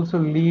differences also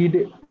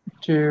lead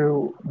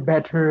to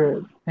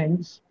better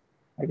things,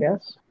 I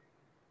guess.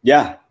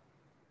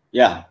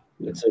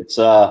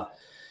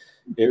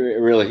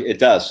 It really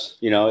does.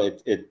 You know,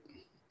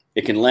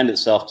 it can lend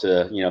itself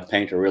to, you know,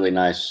 paint a really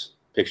nice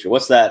picture.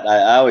 What's that?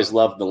 I always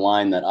loved the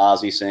line that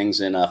Ozzy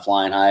sings in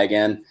Flying High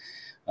Again.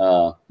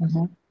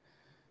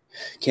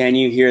 Can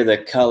you hear the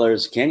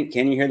colors? Can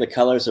you hear the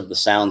colors of the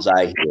sounds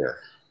I hear?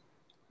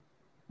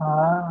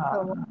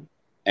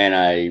 And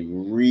I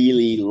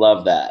really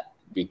love that,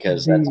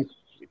 because that's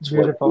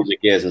what music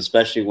is,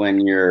 especially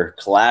when you're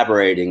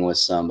collaborating with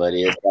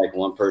somebody. It's like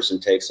one person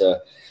takes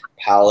a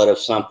palette of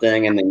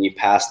something, and then you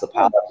pass the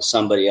palette to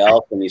somebody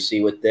else, and you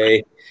see what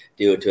they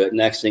do to it.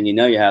 Next thing you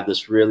know, you have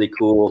this really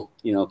cool,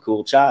 you know,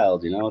 cool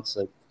child. You know, it's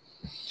like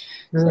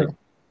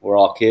we're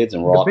all kids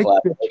and we're all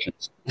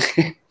collaborations.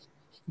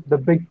 The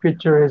big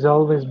picture is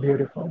always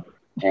beautiful.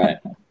 Right.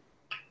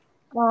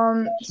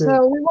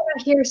 So we want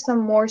to hear some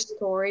more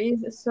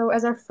stories. So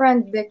as our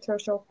friend Victor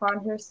Chopin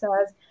here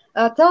says,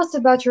 tell us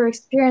about your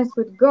experience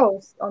with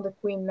ghosts on the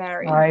Queen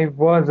Mary. I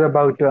was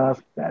about to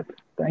ask that.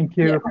 Thank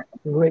you,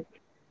 Rick.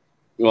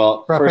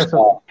 Well, first of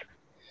all,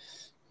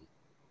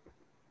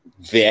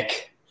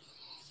 Vic,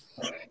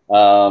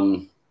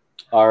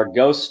 our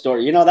ghost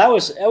story, you know, that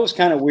was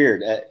kind of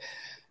weird.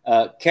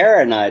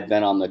 Kara and I had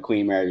been on the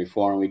Queen Mary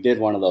before, and we did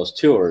one of those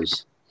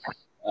tours.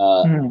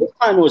 This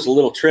time it was a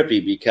little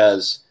trippy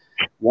because,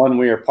 one,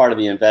 we were part of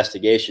the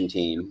investigation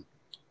team,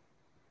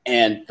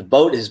 and the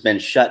boat has been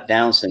shut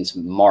down since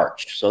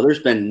March. So there's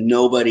been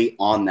nobody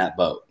on that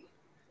boat.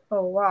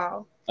 Oh,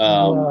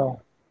 wow.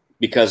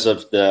 Because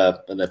of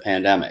the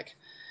pandemic.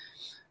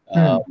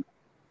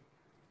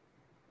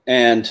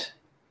 And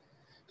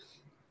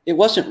it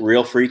wasn't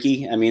real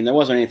freaky. I mean, there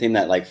wasn't anything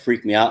that like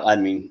freaked me out. I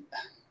mean,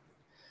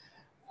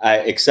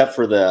 except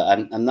for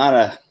I'm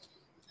not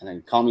and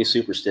then call me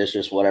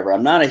superstitious, whatever.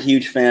 I'm not a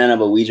huge fan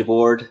of a Ouija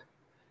board.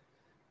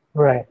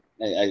 Right.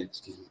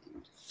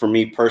 For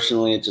me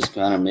personally, it just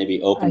kind of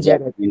maybe opens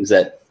up things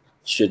that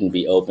shouldn't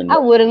be opened. I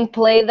wouldn't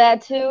play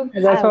that too.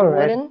 That's all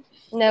right. Wouldn't.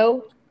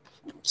 No.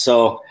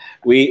 So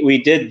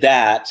we did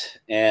that,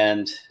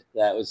 and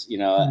that was, you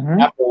know,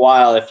 after a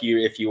while, if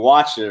you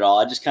watched it at all,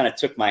 I just kind of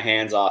took my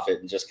hands off it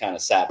and just kind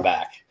of sat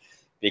back,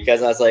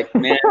 because I was like,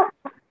 man,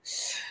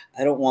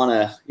 I don't want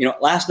to, you know,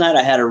 last night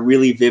I had a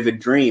really vivid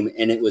dream,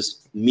 and it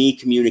was me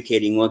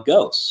communicating with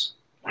ghosts.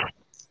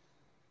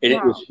 And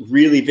it was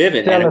really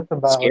vivid. And it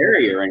wasn't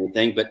scary or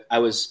anything, but I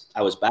was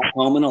back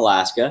home in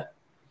Alaska,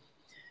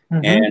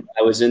 and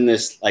I was in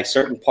this like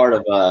certain part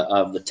of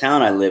the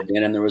town I lived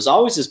in, and there was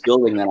always this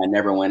building that I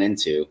never went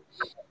into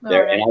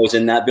there, and I was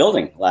in that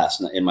building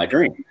last night in my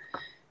dream,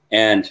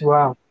 and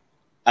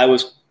I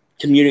was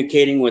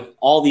communicating with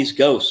all these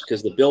ghosts,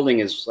 because the building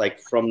is like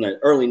from the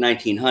early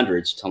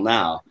 1900s till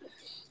now,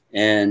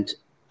 and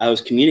I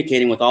was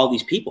communicating with all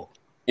these people,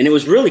 and it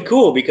was really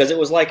cool, because it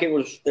was like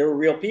they were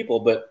real people,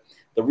 but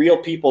the real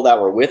people that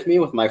were with me,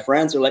 with my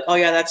friends, are like, oh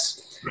yeah,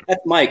 that's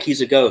Mike.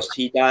 He's a ghost.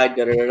 He died.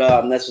 Da da da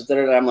da. And that's da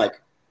da da. I'm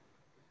like,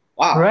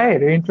 wow.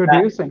 Right,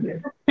 introducing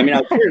it. I mean,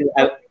 I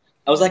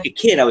was like a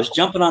kid. I was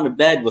jumping on the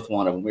bed with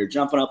one of them. We were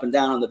jumping up and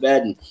down on the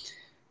bed, and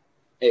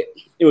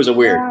it was a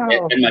weird.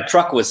 Wow. And my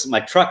truck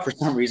for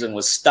some reason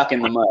was stuck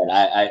in the mud.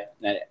 I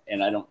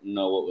don't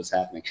know what was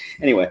happening.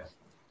 Anyway,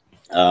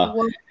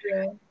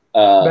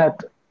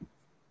 but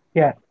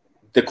yeah,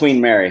 the Queen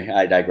Mary.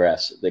 I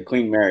digress. The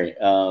Queen Mary.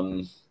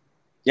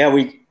 Yeah,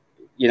 we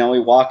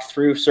walked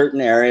through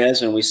certain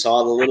areas, and we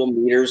saw the little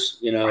meters,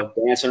 you know,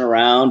 dancing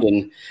around,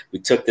 and we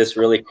took this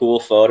really cool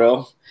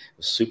photo. It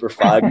was super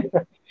foggy,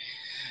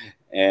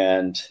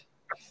 and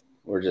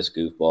we're just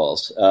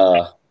goofballs.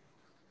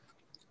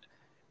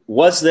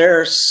 Was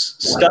there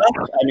stuff?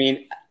 I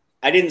mean,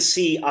 I didn't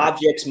see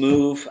objects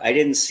move. I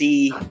didn't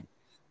see,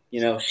 you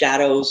know,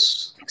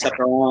 shadows except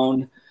our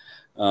own.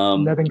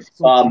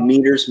 Saw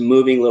meters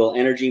moving, little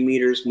energy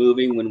meters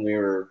moving when we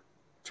were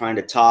trying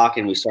to talk,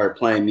 and we started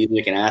playing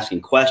music and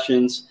asking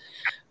questions.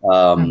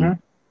 The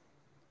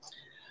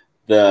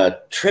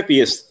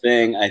trippiest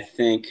thing, I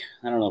think,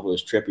 I don't know if it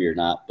was trippy or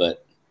not,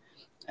 but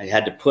I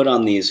had to put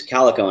on these,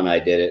 Calico and I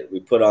did it. We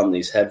put on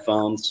these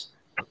headphones,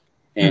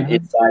 and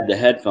inside the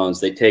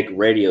headphones, they take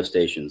radio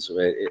stations,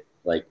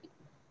 like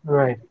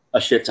a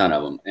shit ton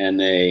of them, and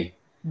they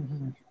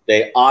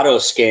auto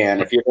scan.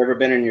 If you've ever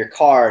been in your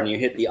car and you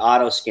hit the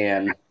auto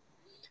scan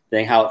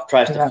thing, how it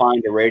tries to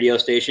find a radio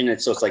station,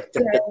 and so it's like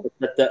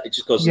it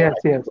just goes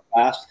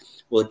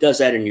fast. Well, it does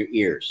that in your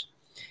ears,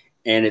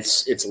 and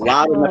it's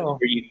loud enough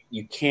where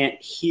you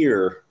can't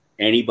hear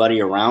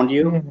anybody around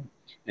you,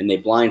 and they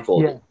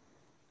blindfold you,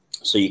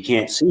 so you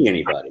can't see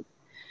anybody.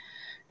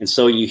 And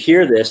so you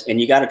hear this,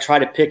 and you got to try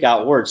to pick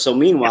out words. So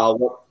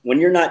meanwhile, when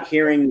you're not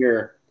hearing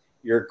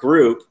your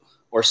group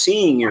or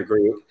seeing your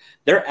group,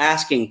 they're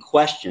asking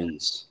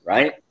questions,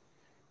 right?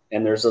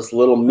 And there's this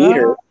little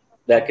meter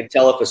that could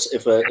tell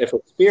if a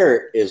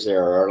spirit is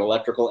there, or an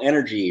electrical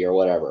energy or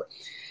whatever.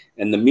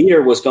 And the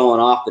meter was going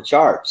off the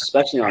charts,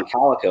 especially on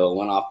Calico. It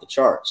went off the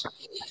charts.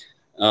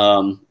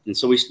 And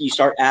so you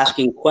start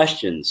asking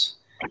questions.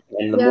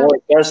 And the more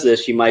it does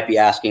this, you might be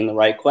asking the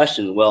right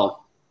questions.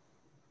 Well,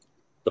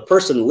 the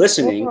person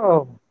listening,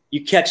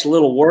 you catch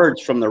little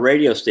words from the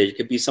radio station. It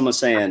could be someone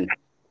saying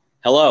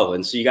hello,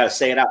 and so you got to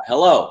say it out,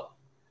 hello.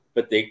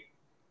 But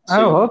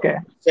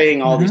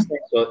saying all these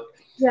things. So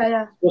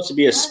it's supposed to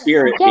be a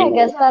spirit. Yeah, I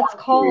guess that's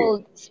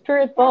called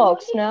spirit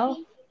box,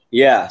 no?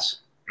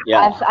 Yes.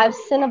 Yeah. I've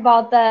seen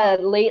about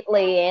that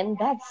lately, and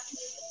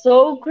that's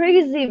so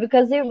crazy,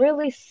 because it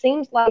really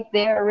seems like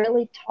they're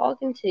really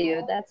talking to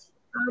you. I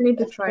need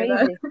to try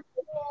that.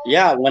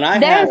 Yeah,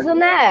 there's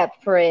an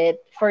app for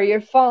it for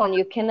your phone.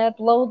 You can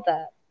upload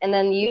that, and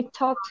then you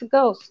talk to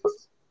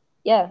ghosts.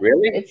 Yeah.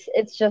 Really?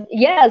 It's just,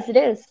 yes, it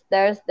is.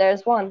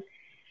 There's one.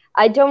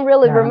 I don't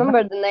really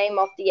remember the name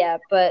of the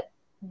app, but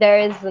there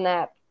is an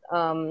app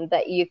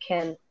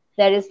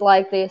that is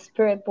like the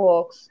spirit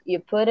box. You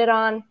put it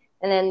on,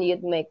 and then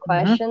you'd make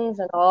questions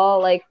and all,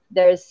 like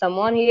there's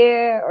someone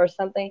here or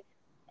something,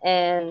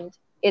 and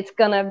it's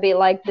gonna be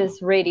like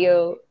this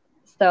radio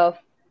stuff,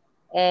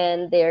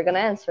 and they're gonna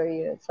answer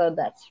you. So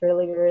that's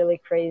really, really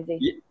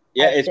crazy.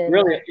 Yeah,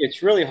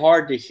 it's really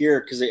hard to hear,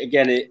 because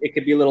again, it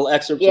could be little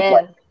excerpts of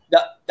like,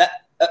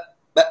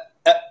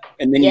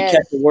 and then you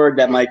catch the word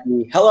that might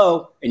be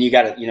hello, and you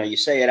got to, you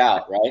say it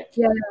out, right?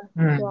 Yeah.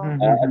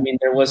 I mean,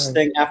 there was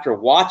thing after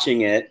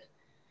watching it,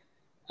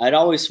 I'd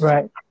always,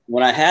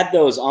 when I had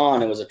those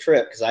on, it was a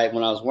trip, because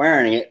when I was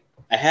wearing it,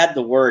 I had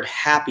the word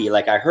happy.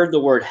 Like I heard the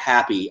word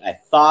happy, I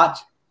thought,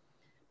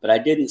 but I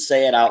didn't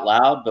say it out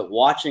loud. But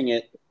watching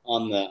it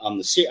on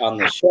the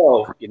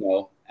show,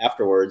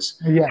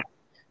 afterwards,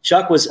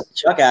 Chuck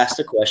asked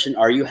the question,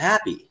 "Are you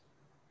happy?"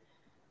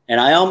 And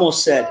I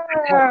almost said,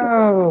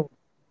 "Oh."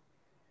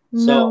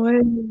 So,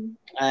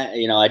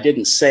 I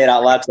didn't say it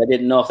out loud, because I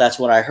didn't know if that's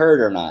what I heard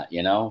or not,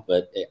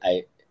 but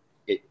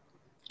it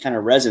kind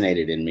of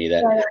resonated in me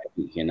that,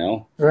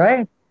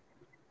 Right.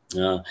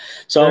 So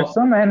There's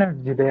some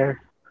energy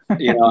there.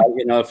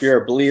 if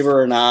you're a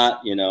believer or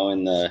not, in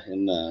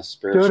the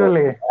spiritual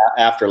Totally.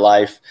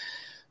 afterlife.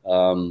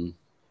 I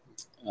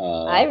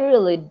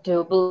really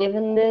do believe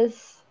in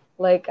this.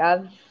 Like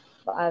I've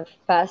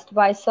passed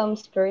by some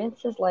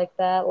experiences like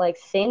that, like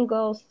seeing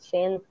ghosts,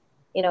 seeing,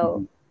 you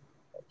know,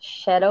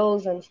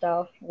 shadows and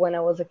stuff when I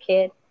was a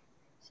kid.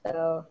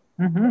 So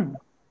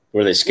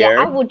Were they yeah, scared?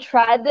 I would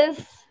try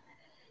this.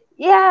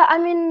 Yeah, I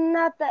mean,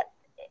 not that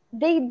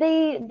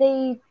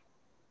they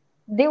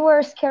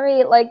were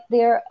scary, like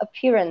their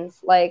appearance.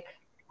 Like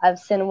I've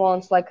seen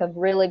once like a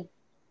really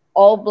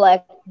all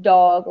black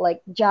dog,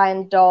 like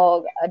giant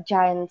dog, a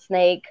giant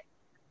snake,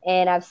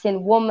 and I've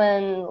seen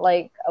woman,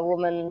 like a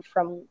woman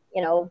from,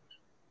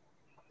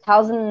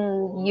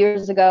 1,000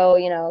 years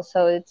ago,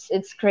 so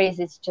it's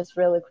crazy. It's just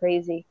really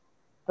crazy.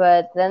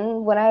 But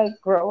then when I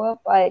grow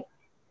up, I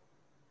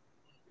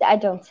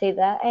don't see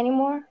that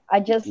anymore. I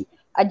just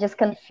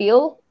can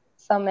feel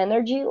some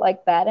energy,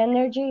 like bad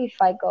energy.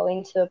 If I go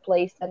into a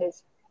place that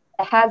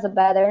has a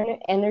bad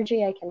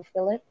energy, I can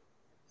feel it.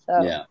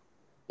 So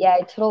yeah,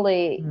 I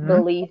totally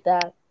believe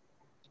that.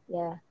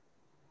 Yeah.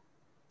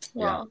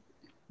 Wow.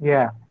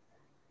 Yeah,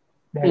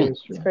 that is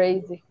It's true.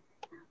 crazy.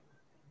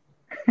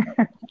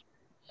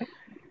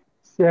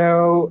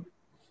 So,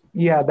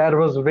 yeah, that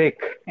was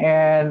Vic.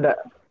 And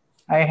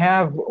I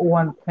have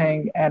one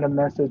thing and a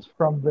message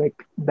from Vic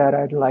that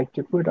I'd like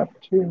to put up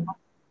too.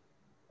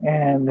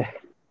 And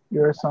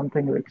here's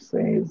something Vic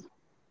says.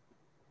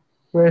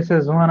 Chris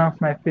is one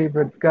of my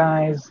favorite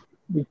guys.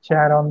 We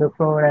chat on the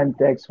phone and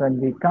text when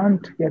we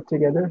can't get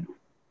together.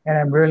 And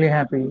I'm really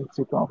happy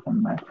to call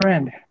from my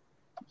friend.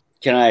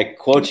 Can I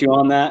quote you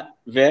on that,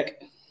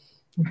 Vic?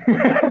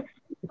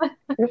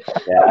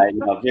 Yeah,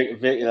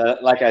 Vic,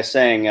 like I was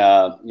saying,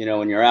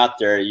 when you're out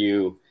there,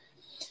 you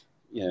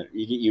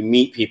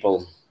meet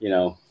people,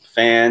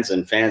 fans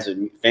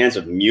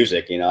of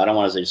music. I don't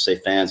want to just say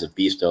fans of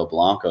Beastö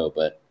Blancö,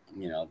 but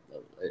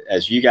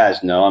as you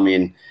guys know, I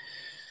mean,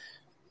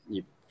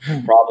 you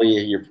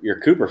probably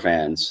you're Cooper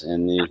fans,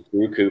 and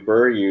through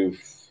Cooper,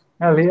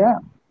 Hell yeah.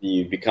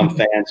 you become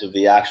fans of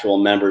the actual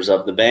members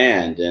of the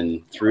band,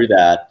 and through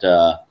that,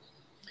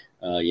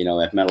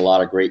 I've met a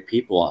lot of great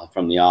people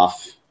from the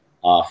off.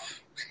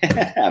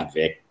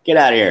 Vic, get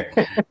out of here.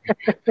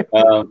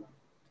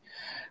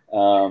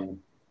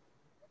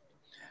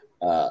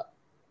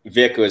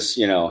 Vic was,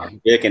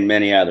 Vic and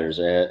many others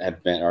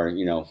have been, or,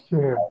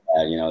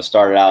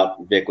 started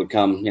out, Vic would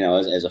come,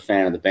 as a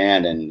fan of the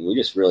band, and we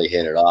just really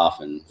hit it off.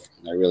 And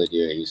I really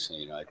do. He's,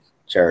 I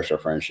cherish our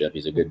friendship.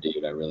 He's a good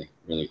dude. I really.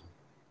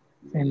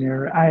 Same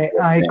here.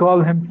 I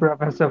call him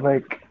Professor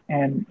Vic,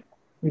 and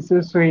he's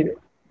so sweet.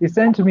 He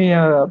sent me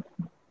a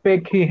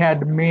pic he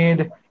had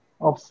made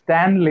of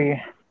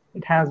Stanley.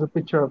 It has a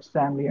picture of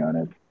Stanley on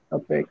it, a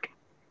pic,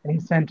 and he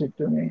sent it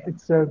to me.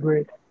 It's so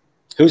great.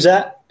 Who's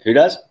that? Who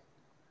does?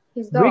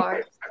 His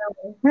dog.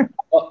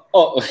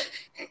 Oh.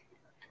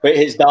 Wait,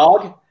 his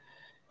dog?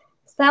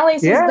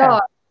 Stanley's his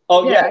dog.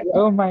 Oh, yeah.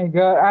 Oh my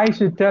God, I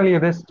should tell you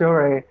this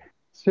story.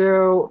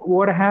 So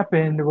what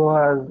happened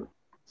was,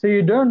 so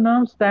you don't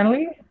know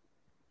Stanley?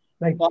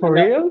 Like, for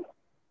real?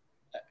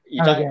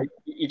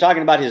 You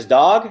talking about his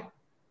dog?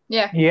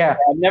 Yeah. Yeah.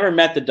 I've never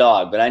met the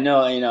dog, but I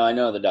know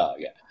the dog.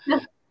 Yeah.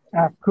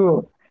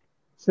 Cool.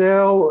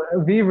 So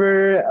we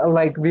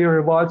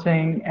were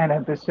watching an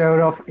episode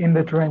of In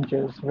the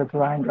Trenches with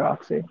Ryan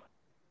Roxy,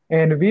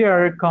 and we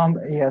are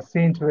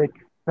Saint Vic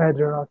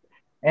Federer,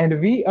 and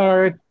we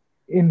are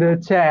in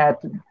the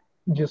chat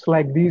just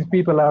like these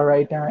people are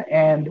right now,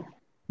 and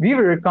we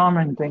were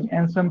commenting,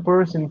 and some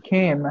person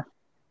came,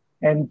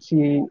 and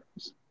she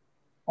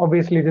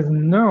obviously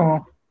doesn't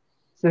know,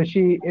 so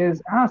she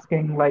is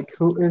asking like,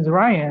 who is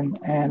Ryan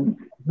and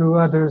who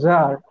others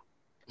are,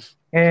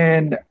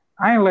 and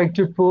I like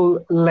to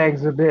pull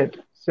legs a bit.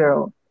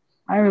 So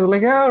I was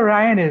like, oh,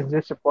 Ryan is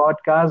just a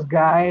podcast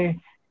guy.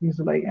 He's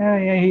like, oh,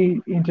 yeah,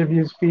 he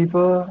interviews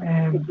people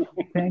and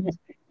things.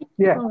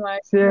 Yeah.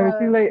 So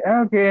she's like,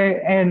 okay.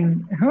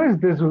 And who is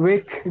this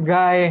Vic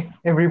guy?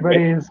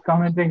 Everybody is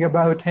commenting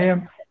about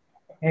him.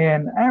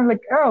 And I'm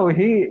like, oh,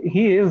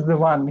 he is the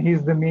one.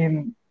 He's the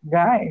main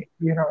guy.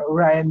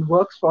 Ryan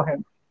works for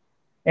him.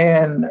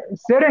 And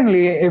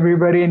suddenly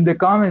everybody in the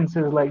comments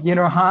is like,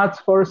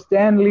 hearts for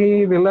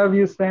Stanley. We love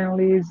you,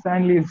 Stanley.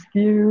 Stanley is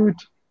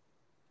cute.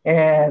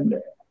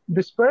 And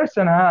this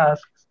person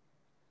asks,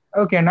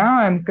 okay,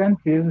 now I'm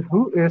confused.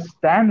 Who is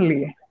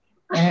Stanley?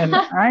 And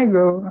I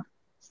go,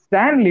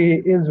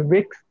 Stanley is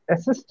Vic's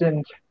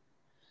assistant.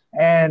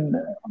 And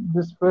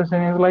this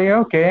person is like,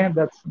 okay,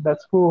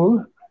 that's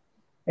cool.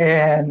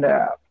 And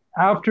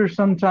after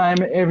some time,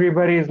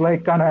 everybody is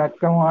like, Kanak,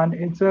 come on,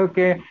 it's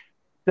okay.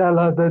 Tell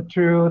her the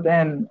truth,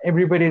 and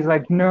everybody's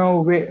like,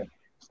 no,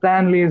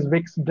 Stanley is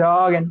Vic's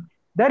dog, and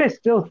that is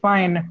still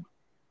fine.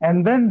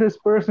 And then this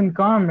person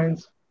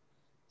comments,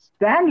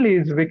 Stanley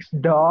is Vic's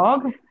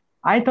dog?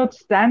 I thought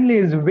Stanley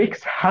is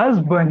Vic's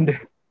husband.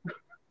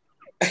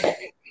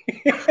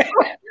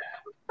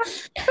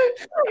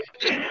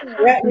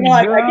 Yeah, you know,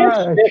 I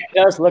guess Vic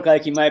does look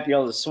like he might be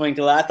able to swing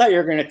to that. I thought you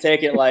were going to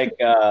take it like,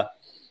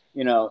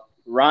 you know,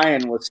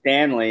 Ryan with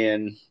Stanley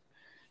and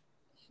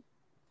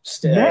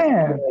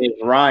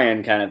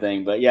Ryan kind of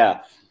thing. But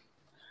yeah.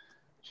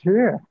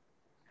 Sure.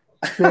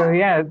 So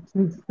yeah,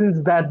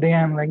 since that day,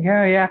 I'm like,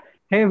 yeah, yeah.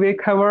 Hey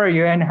Vic, how are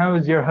you? And how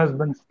is your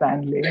husband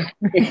Stanley?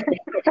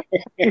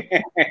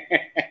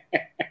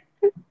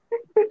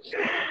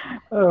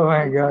 Oh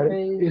my God.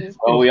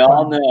 Well, we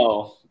all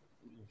know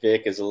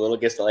Vic is a little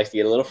likes to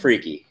get a little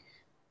freaky.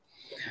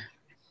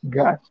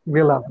 Gosh,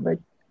 we love Vic.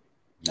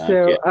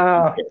 So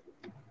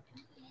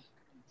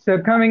so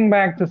coming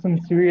back to some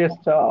serious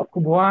talk,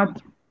 well,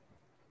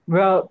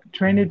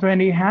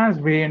 2020 has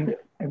been,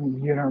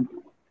 you know,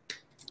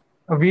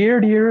 a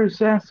weird year, as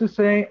to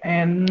say,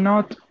 and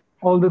not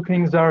all the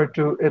things are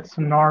to its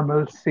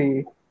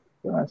normalcy,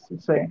 as to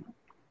say.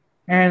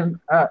 And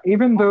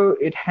even though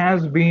it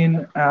has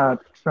been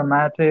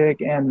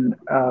traumatic and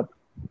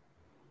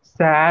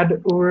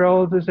sad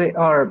overall, to say,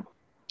 or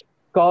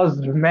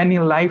caused many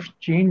life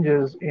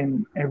changes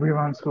in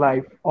everyone's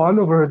life all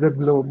over the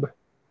globe,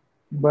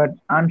 but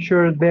I'm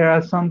sure there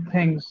are some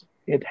things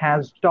it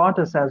has taught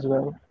us as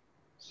well.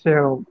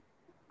 So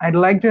I'd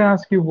like to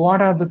ask you,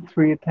 what are the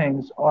 3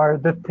 things or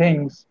the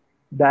things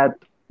that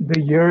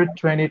the year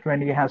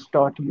 2020 has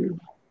taught you?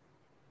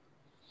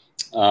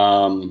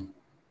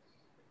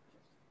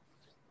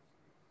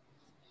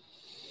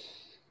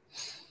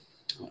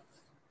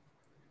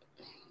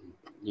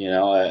 You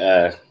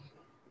know,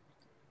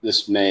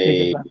 this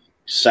may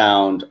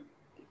sound,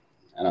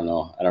 I don't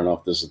know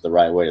if this is the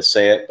right way to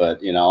say it,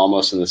 but, you know,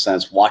 almost in the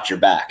sense, watch your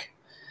back.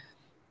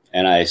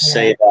 And I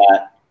say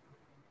that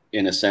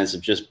in a sense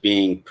of just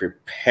being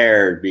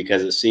prepared,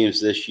 because it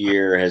seems this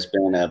year has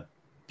been a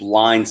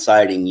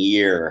blindsiding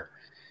year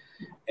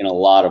in a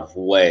lot of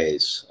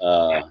ways.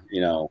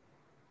 You know,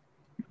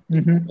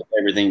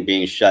 everything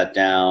being shut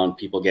down,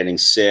 people getting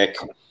sick,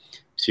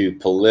 to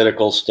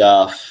political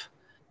stuff.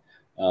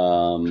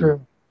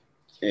 True.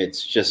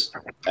 It's just,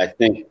 I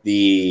think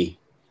the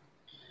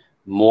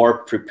more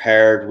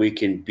prepared we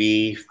can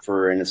be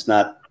for, and it's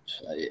not,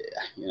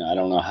 you know, I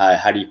don't know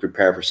how do you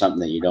prepare for something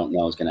that you don't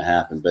know is going to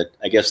happen, but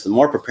I guess the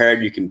more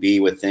prepared you can be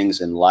with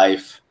things in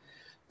life,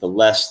 the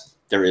less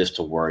there is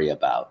to worry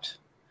about,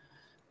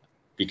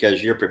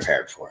 because you're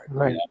prepared for it.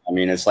 Right. You know? I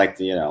mean, it's like,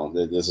 you know,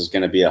 this is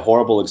going to be a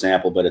horrible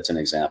example, but it's an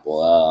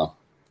example.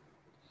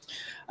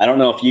 I don't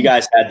know if you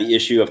guys had the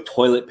issue of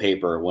toilet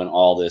paper when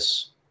all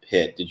this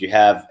hit. Did you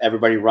have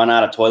everybody run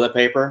out of toilet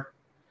paper?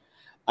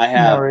 I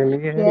have. Not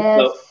really. Yes.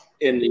 So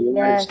in the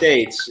United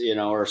States, you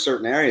know, or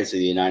certain areas of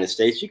the United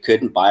States, you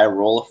couldn't buy a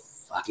roll of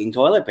fucking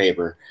toilet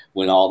paper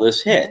when all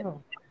this hit.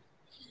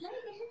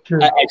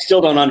 True. I still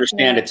don't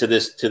understand it to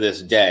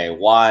this day.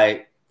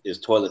 Why is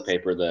toilet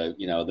paper the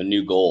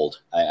new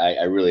gold?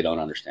 I really don't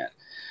understand.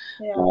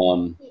 Yeah.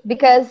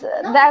 Because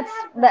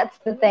that's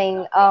the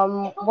thing.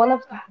 One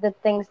of the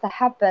things that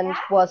happened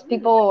was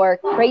people were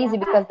crazy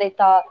because they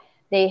thought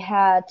they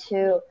had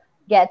to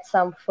get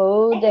some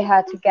food, they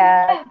had to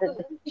get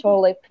the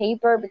toilet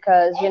paper,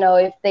 because, you know,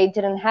 if they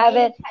didn't have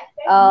it,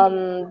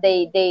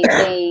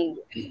 they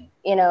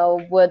you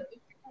know,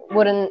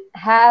 wouldn't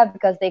have,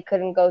 because they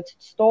couldn't go to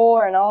the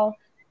store and all.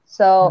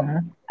 So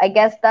I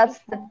guess that's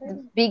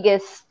the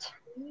biggest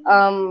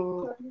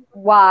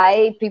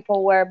why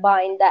people were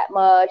buying that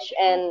much.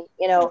 And,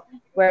 you know,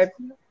 we're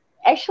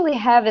actually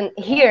having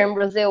here in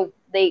Brazil,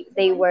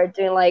 they were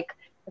doing like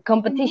a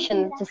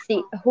competition to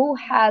see who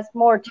has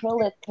more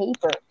toilet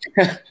paper.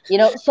 You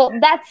know, so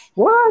that's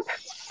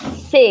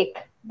sick.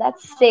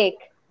 That's sick.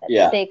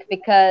 That's sick,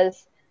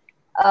 because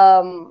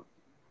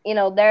you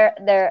know,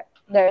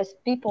 there's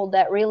people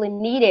that really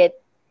needed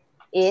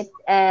it,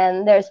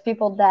 and there's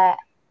people that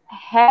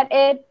had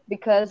it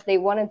because they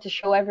wanted to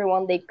show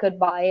everyone they could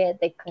buy it,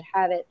 they could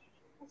have it.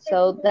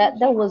 So that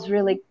was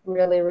really,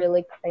 really,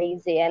 really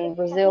crazy, and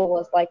Brazil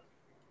was like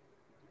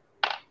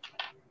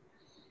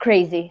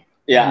crazy.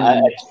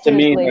 Yeah, to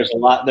me, there's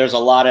a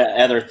lot of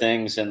other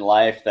things in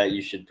life that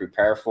you should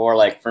prepare for.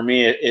 Like for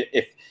me,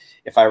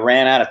 if I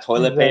ran out of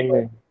toilet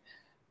paper,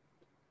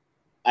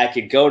 I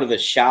could go to the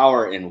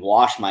shower and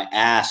wash my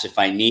ass if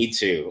I need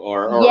to,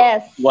 or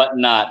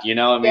whatnot, you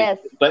know. I mean,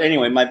 but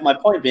anyway, my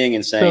point being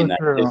in saying is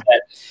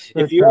that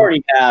if you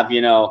already have,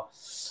 you know,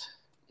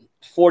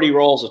 40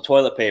 rolls of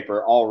toilet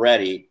paper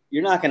already,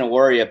 you're not going to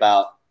worry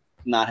about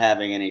not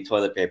having any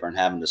toilet paper and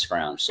having to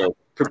scrounge. So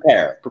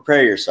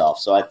prepare yourself.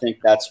 So I think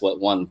that's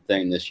what one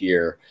thing this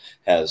year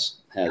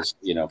has,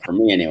 you know, for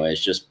me anyway,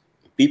 is just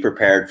be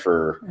prepared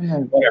for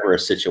whatever a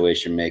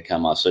situation may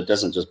come up, so it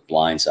doesn't just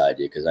blindside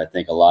you, because I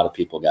think a lot of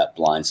people got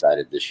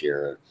blindsided this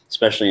year,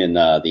 especially in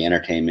the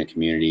entertainment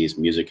communities,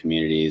 music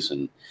communities,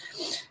 and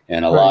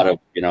a lot of,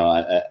 you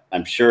know,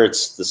 I'm sure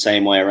it's the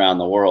same way around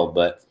the world,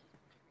 but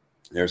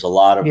there's a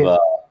lot of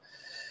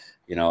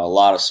you know, a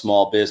lot of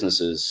small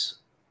businesses,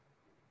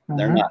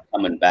 they're not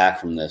coming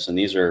back from this, and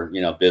these are,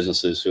 you know,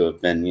 businesses who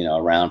have been, you know,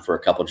 around for a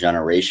couple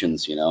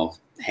generations, you know,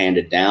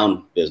 handed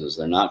down business.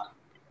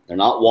 They're They're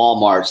not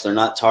Walmarts. They're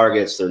not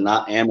Targets. They're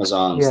not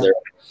Amazons. Yeah.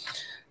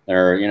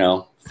 They're you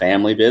know,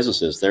 family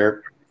businesses.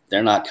 They're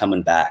not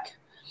coming back,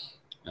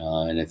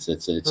 and it's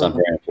very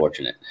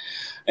unfortunate.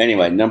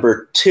 Anyway,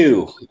 number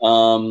 2,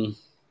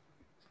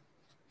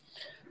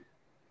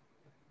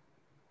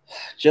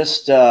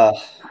 just as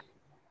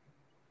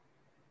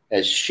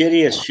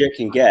shitty as shit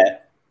can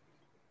get,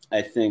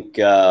 I think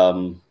you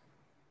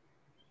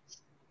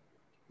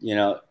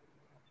know,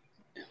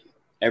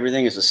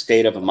 everything is a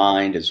state of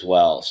mind as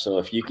well. So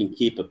if you can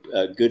keep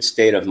a good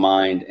state of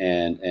mind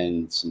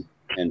and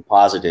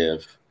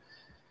positive,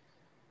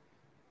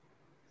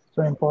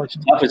 So important.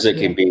 as tough as it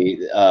can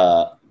be,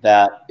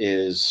 that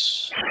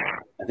is,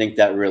 I think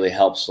that really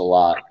helps a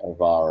lot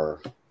of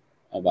our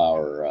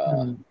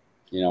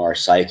you know, our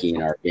psyche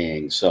and our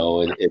being.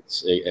 So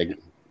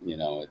you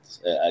know,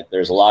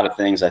 there's a lot of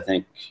things I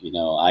think, you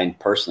know, I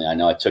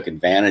know I took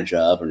advantage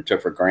of and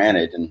took for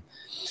granted, and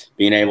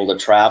being able to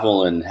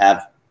travel and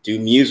do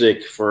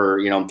music for,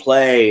 you know,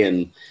 play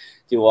and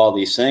do all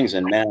these things.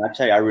 And man, I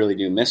tell you, I really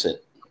do miss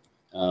it.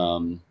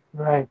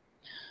 Right.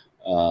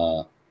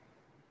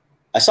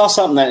 I saw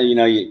something that, you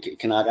know,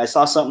 I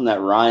saw something that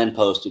Ryan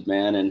posted,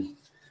 man. And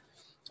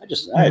I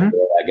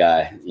adore that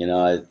guy. You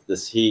know,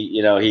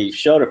 he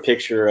showed a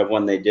picture of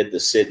when they did the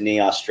Sydney,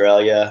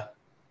 Australia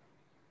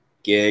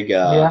gig.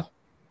 You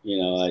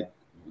know,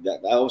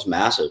 that was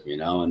massive, you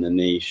know, and then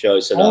he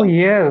said, oh,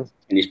 yes.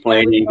 And he's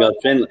playing in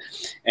Finland,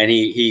 and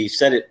he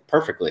said it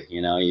perfectly.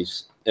 You know,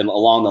 he's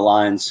along the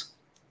lines,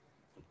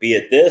 be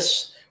it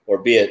this or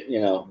be it,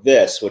 you know,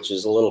 this, which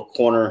is a little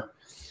corner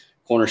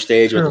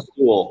stage with a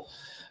stool.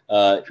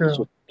 He's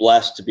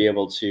blessed to be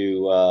able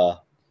to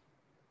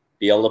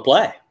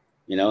play,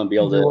 you know, and be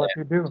able do to what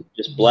you do.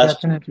 Just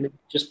blessed, Definitely.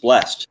 just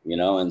blessed, you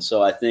know. And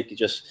so I think you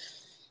just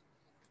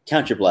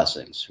count your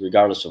blessings,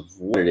 regardless of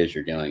what it is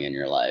you're doing in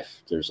your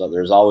life. There's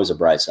always a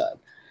bright side.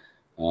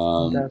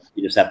 You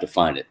just have to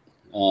find it.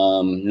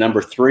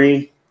 Number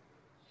 3,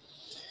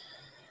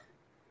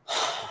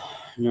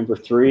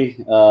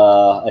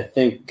 I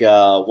think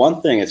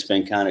one thing that's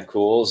been kind of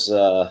cool is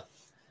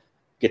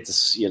get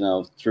this, you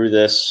know, through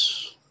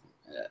this,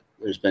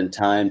 there's been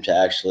time to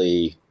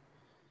actually,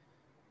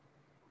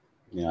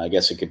 you know, I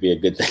guess it could be a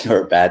good thing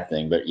or a bad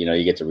thing, but, you know,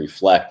 you get to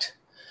reflect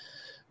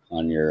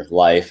on your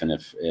life,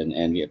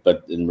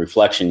 but in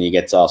reflection, you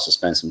get to also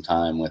spend some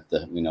time with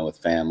with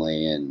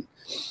family and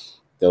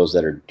those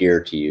that are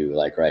dear to you,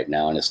 like right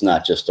now. And it's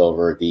not just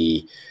over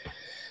the,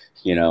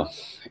 you know,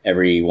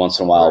 every once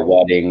in a while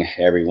wedding,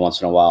 every once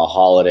in a while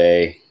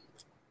holiday,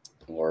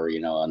 or, you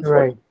know,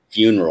 unfortunately,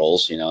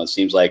 funerals. You know, it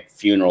seems like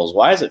funerals.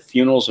 Why is it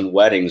funerals and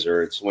weddings,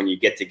 or it's when you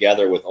get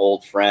together with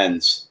old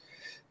friends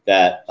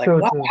that, like,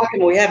 how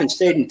come we haven't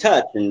stayed in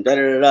touch, and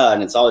da-da-da-da,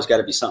 and it's always got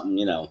to be something,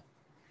 you know,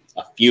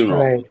 a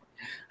funeral. Right.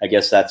 I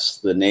guess that's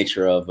the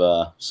nature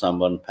of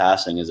someone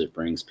passing, is it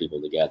brings people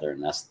together,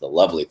 and that's the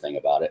lovely thing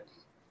about it.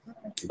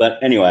 But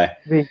anyway,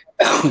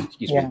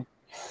 excuse me.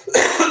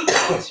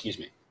 Excuse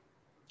me.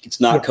 It's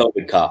not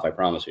COVID cough, I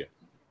promise you.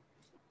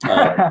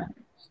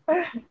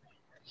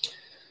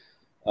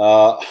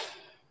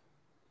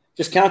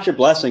 Just count your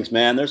blessings,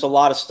 man. There's a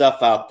lot of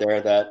stuff out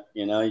there that,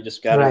 you know, you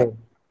just gotta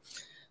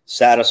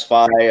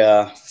satisfy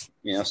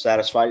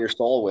your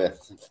soul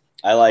with.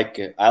 I like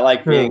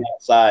being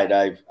outside.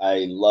 I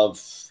love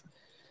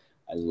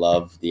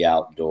the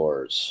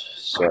outdoors.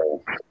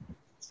 So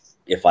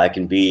if I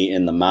can be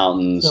in the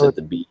mountains, at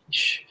the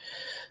beach,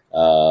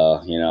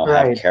 you know,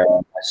 have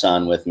Carol, my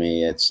son, with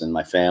me, and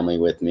my family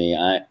with me,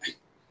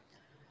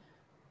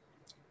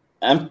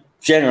 I'm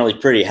generally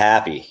pretty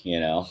happy,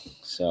 you know.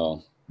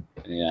 So,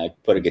 you know, I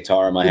put a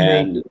guitar in my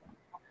hand.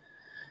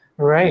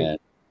 Right.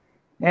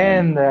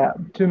 And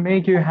to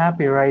make you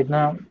happy right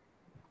now,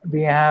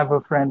 we have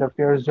a friend of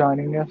yours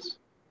joining us.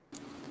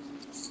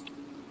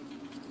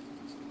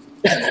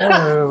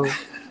 Hello.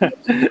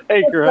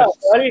 Hey, Chris. What's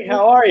up, buddy?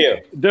 How are you?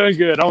 Doing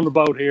good. On the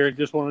boat here.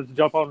 Just wanted to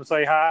jump on and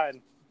say hi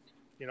and,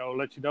 you know,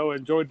 let you know I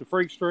enjoyed the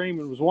Freak Stream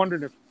and was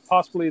wondering if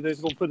possibly they're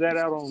going to put that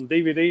out on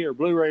DVD or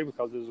Blu-ray,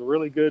 because it's a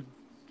really good.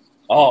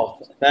 Oh,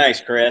 thanks,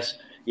 Chris.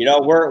 You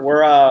know,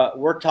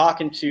 we're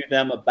talking to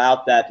them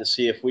about that to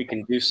see if we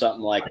can do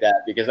something like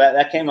that, because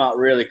that came out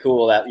really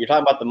cool. That you're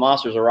talking about the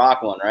Monsters of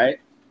Rock one,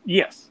 right?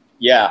 Yes.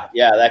 Yeah,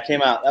 that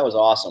came out. That was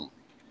awesome.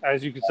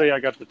 As you can see,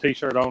 I got the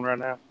T-shirt on right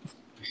now.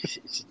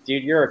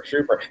 Dude, you're a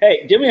trooper.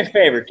 Hey, do me a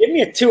favor. Give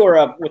me a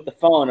tour with the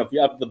phone of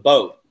the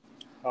boat.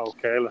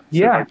 Okay. Let's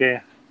see if I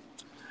can.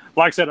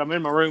 Like I said, I'm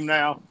in my room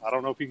now. I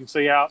don't know if you can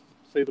see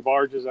the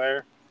barges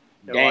there.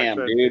 And damn,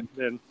 like I said, dude.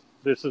 Then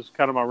this is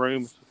kind of my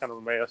room. It's kind of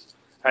a mess.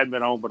 Hadn't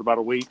been on but about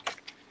a week.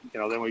 You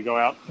know, then we go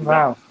out.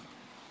 Wow.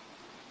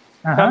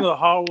 Kind of the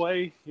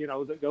hallway, you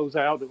know, that goes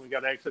out. Then we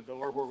got an exit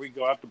door where we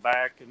go out the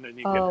back, and then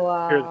you can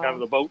hear kind of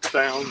the boat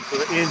sounds.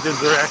 The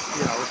engines are,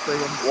 you know,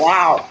 seeing.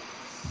 Wow.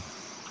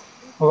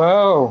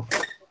 Whoa.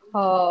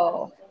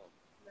 Oh.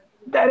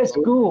 That is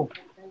cool.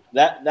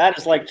 That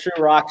is like true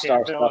rock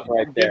star stuff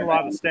right there. Getting a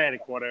lot of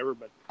static, whatever,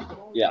 but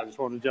I just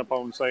wanted to jump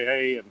on and say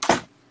hey, and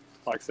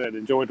like I said,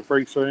 enjoyed the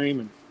Freak Stream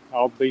and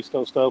all the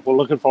Beastö stuff. We're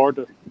looking forward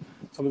to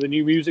some of the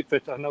new music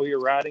that I know you're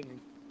writing and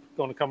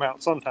going to come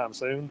out sometime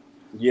soon.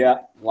 Yeah,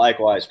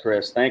 likewise,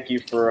 Chris. Thank you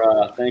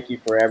for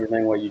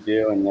everything what you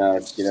do, and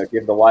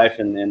give the wife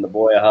and the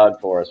boy a hug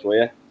for us, will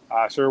you?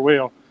 I sure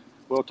will.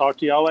 We'll talk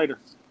to y'all later.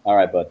 All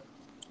right, bud.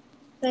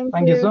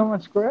 Thank you so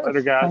much, Chris.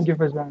 Later, guys. Thank you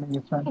for joining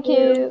us, man. Thank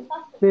you.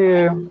 See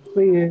you.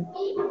 See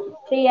you.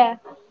 See ya.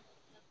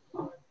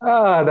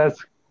 Ah,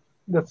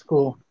 that's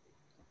cool.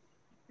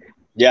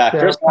 Yeah, So,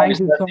 Chris thank always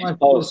you does so these much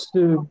posts.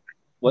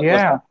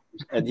 yeah.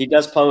 And he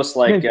does post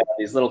like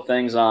these little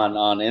things on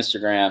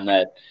Instagram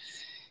that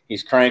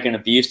he's cranking a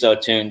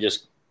Beastö tune,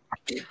 just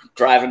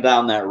driving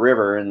down that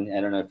river. And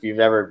I don't know if you've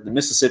ever, the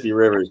Mississippi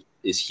River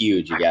is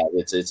huge. You got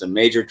it's a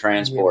major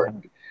transport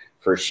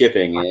for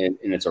shipping,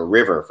 and it's a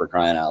river, for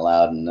crying out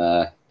loud.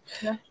 And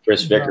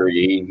Chris Vickery,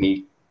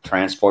 he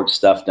transports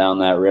stuff down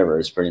that river.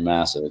 It's pretty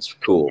massive. It's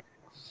cool.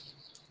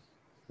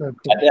 So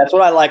cool. That's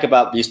what I like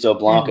about Beastö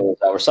Blancö, is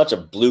that we're such a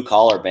blue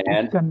collar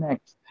band.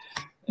 Connect.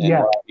 And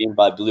what I mean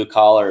by blue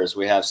collar is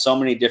we have so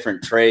many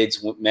different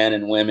trades, men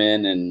and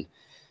women, and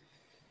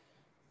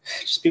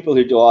just people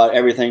who do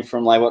everything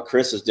from like what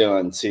Chris is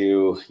doing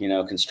to,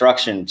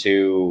 construction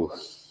to,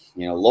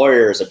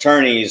 lawyers,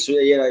 attorneys,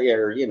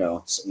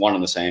 it's one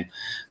and the same.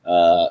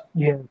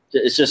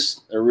 It's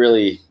just a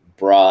really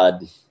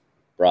broad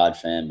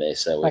fan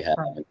base that we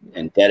have,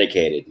 and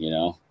dedicated,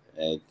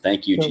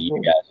 thank you to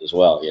you guys as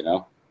well.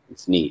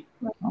 It's neat.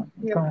 Come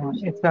on.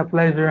 It's a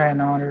pleasure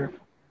and honor.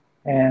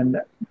 And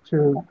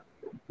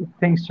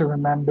things to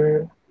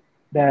remember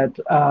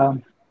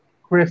that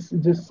Chris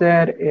just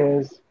said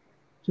is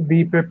to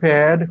be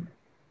prepared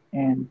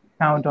and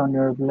count on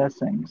your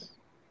blessings.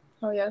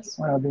 Oh, yes.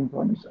 One of the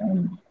important,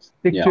 and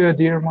stick to your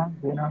dear ones,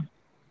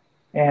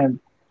 And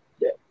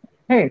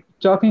hey,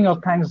 talking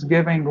of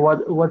Thanksgiving,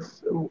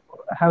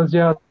 how's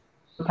your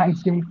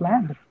Thanksgiving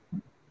planned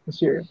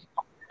this year?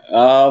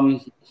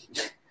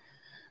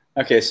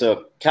 Okay,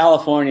 so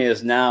California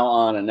is now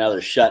on another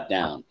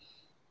shutdown.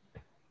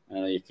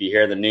 If you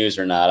hear the news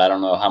or not, I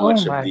don't know how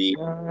much of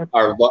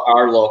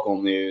our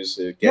local news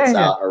gets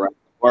out around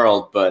the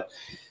world, but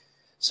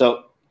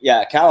so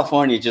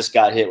California just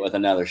got hit with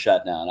another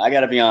shutdown. I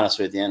got to be honest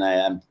with you, and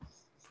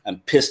I'm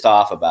pissed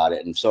off about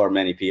it, and so are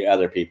many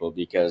other people,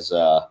 because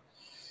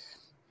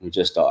we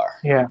just are.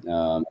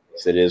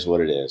 It is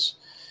what it is.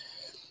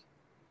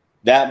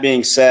 That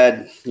being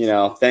said,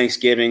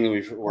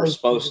 Thanksgiving we're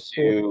supposed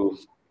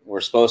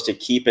to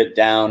keep it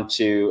down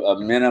to a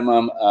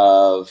minimum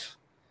of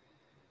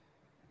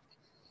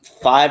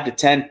 5 to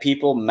 10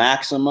 people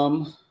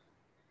maximum,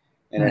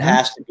 and it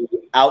has to be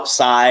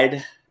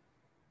outside,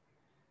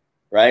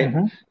 right?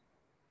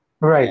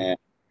 Right. And,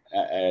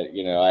 I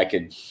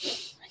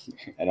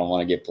don't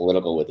want to get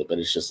political with it, but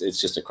it's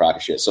just a crock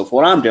of shit. So for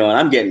what I'm doing,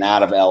 I'm getting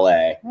out of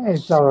LA.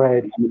 It's all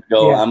right. I'm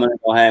gonna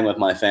go hang with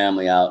my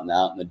family out in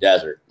the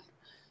desert,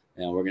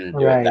 and we're gonna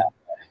do it that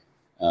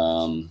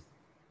way.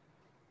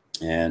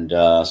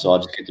 So I'll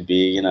just get to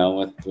be,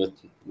 with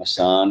my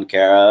son,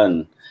 Kara,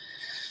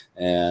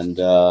 and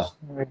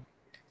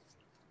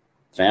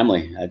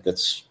family.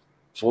 That's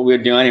what we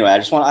would do anyway.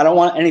 I don't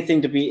want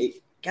anything to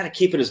be. Got to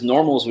keep it as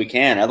normal as we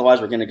can. Otherwise,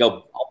 we're gonna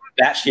go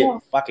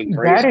batshit fucking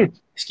crazy.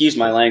 Excuse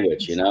my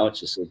language. It's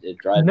just it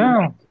drives.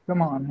 No,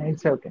 come on,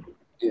 it's okay.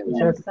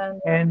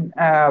 And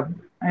I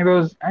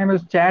was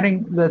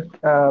chatting with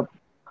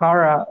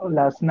Kara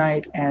last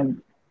night,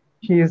 and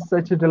she is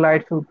such a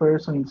delightful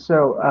person.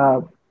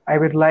 So I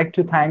would like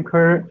to thank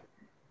her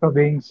for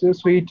being so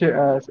sweet to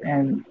us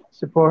and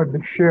support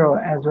the show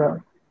as well.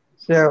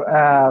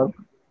 So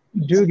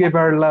do give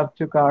our love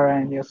to Kara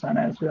and your son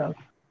as well.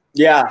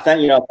 Yeah,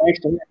 thanks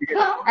to me.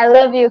 I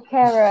love you,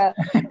 Kara.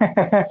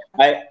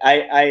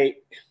 I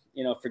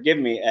forgive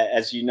me,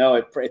 as you know,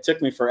 it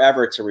took me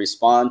forever to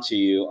respond to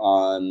you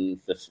on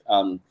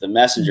the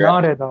messenger.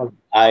 Not at all.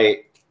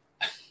 I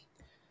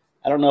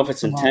don't know if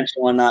it's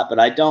intentional or not, but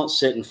I don't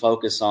sit and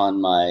focus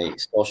on my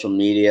social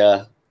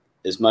media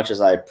as much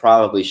as I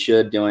probably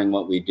should doing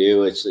what we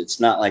do. It's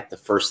not like the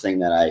first thing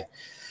that I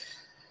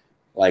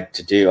like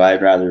to do.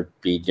 I'd rather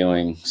be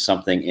doing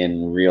something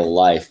in real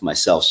life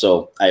myself.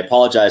 So I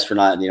apologize for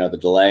not, the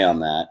delay on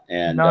that,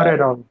 and not at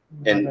all.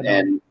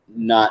 And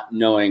not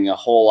knowing a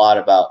whole lot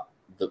about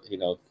the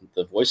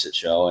VoiceIt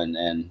Show,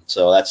 and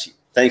so that's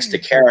thanks to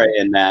Kara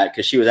in that,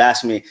 because she was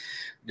asking me,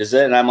 does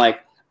it? And I'm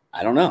like,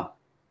 I don't know.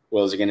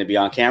 Well, is it going to be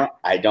on camera?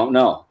 I don't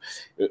know.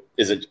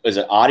 Is it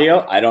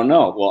audio? I don't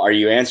know. Well, are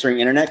you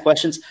answering internet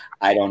questions?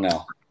 I don't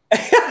know.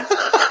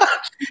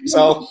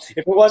 So if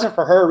it wasn't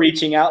for her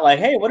reaching out like,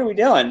 hey, what are we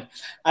doing?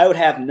 I would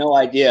have no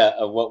idea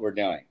of what we're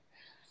doing.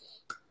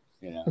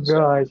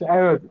 Gosh,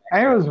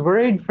 I was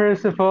worried,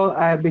 first of all,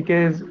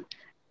 because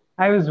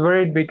I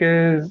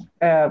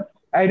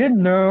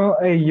didn't know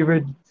you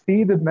would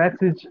see the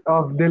message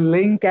of the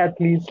link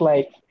at least,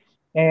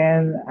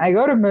 and I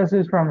got a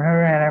message from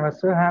her, and I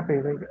was so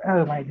happy, like,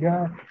 oh my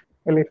God,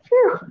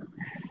 phew,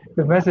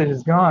 the message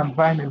is gone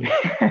finally.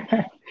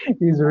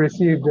 He's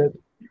received it.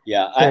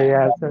 Yeah.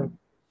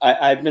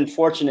 I've been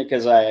fortunate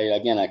because I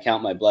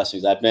count my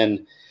blessings. I've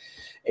been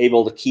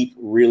able to keep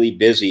really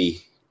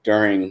busy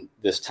during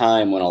this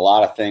time when a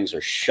lot of things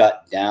are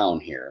shut down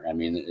here. I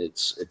mean,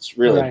 it's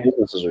really Right.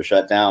 businesses are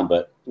shut down,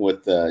 but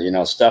with the, you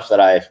know, stuff that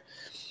I've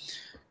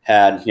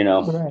had, you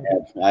know, Right.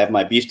 I have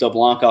my Beastö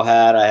Blancö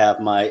hat. I have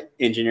my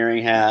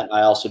engineering hat.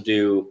 I also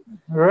do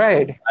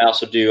Right.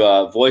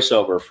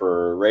 voiceover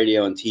for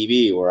radio and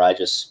TV where I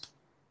just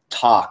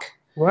talk.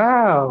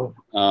 Wow.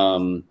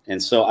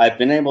 And so I've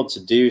been able to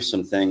do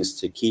some things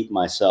to keep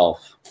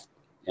myself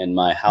and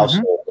my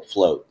household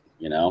afloat,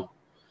 you know,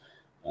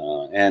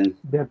 and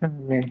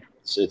Definitely.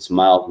 it's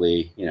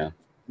mildly, you know,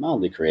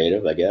 mildly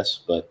creative, I guess,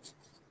 but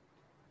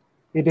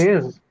It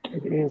is.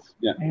 It is.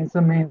 Yeah. And it's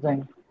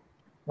amazing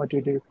what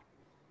you do.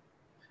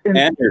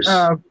 and there's,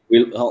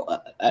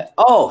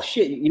 oh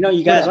shit, you know,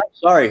 you guys, Yeah. I'm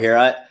sorry here.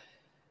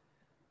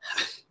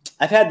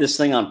 I've had this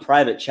thing on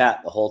private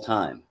chat the whole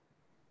time.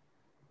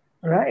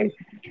 Right.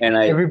 And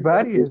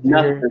Everybody is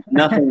there's here.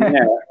 nothing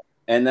there.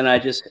 And then I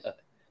just,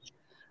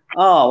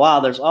 oh, wow,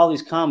 there's all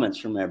these comments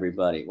from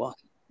everybody. Well,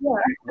 Yeah.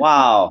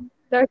 wow.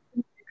 There's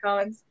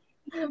comments.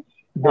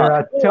 There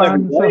are Hello,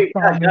 tons of everybody.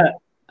 comments.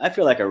 I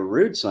feel like a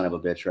rude son of a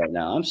bitch right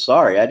now. I'm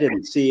sorry. I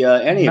didn't see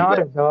any Not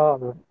of it. at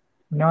all.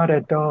 Not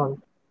at all.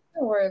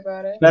 Don't worry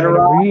about it. Better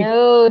off. Read.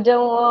 No,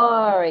 don't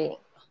worry.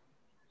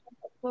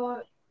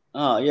 Well,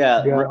 Oh,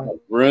 yeah. Yeah.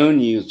 Rune,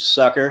 you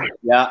sucker.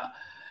 Yeah.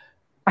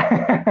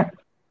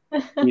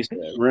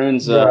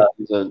 Rune's Yeah.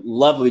 he's a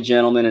lovely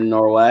gentleman in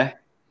Norway.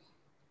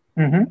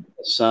 Mm-hmm.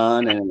 His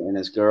son and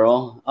his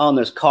girl. Oh, and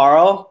there's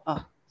Carl.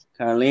 Oh,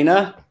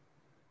 Carolina.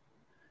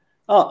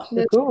 Oh,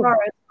 this Cool. part.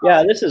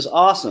 yeah, this is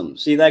awesome.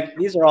 See, like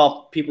these are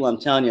all people I'm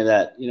telling you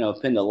that, you know,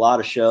 have been to a lot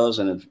of shows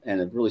and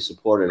have really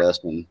supported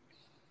us and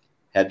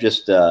have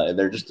just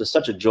they're just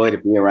such a joy to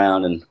be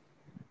around, and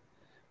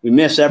we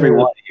miss every Yeah.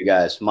 one of you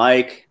guys.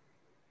 Mike,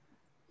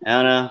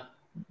 Anna.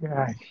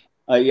 Gosh.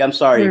 Yeah, I'm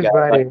sorry, you guys.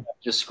 Everybody. I'm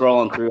just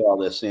scrolling through all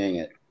this, seeing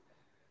it.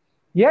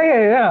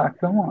 Yeah.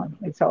 Come on.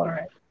 It's all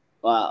right.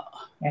 Wow.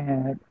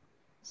 And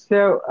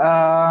so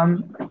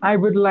I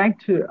would like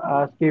to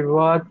ask you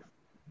what's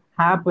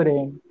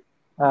happening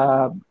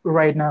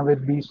right now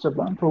with Beastö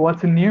Blancö.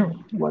 What's new?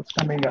 What's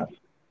coming up?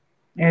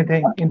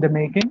 Anything in the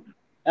making?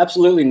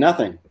 Absolutely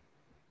nothing.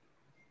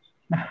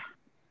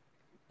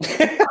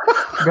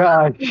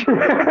 Gosh.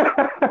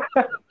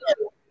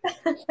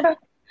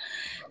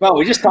 Well,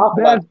 we just talked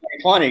about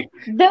 2020.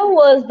 That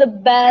was the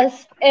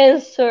best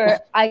answer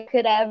I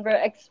could ever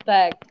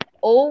expect.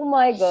 Oh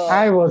my god.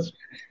 I was,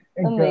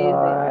 Amazing.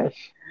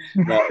 gosh.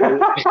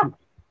 No,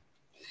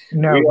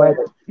 No, we but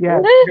are-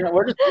 yeah,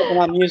 we're just working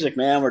on music,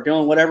 man. We're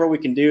doing whatever we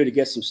can do to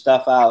get some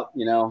stuff out,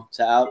 you know,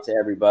 to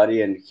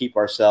everybody and keep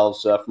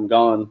ourselves from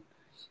going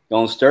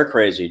stir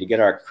crazy, to get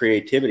our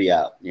creativity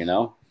out, you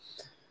know,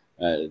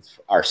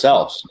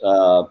 ourselves.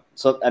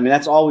 So I mean,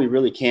 that's all we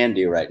really can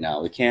do right now.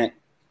 We can't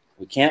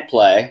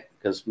play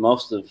because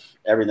most of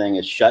everything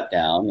is shut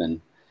down,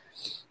 and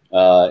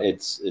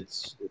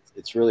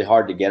it's really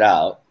hard to get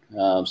out.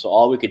 So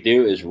all we could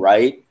do is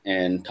write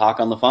and talk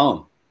on the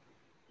phone.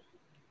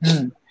 that's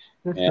true.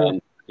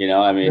 And you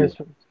know, I mean, That's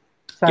true.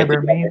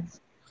 Cyber meetings.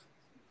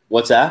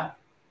 what's that?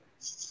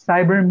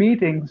 Cyber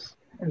meetings.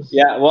 is-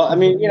 Yeah, well, I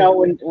mean, you know,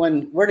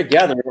 when we're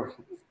together,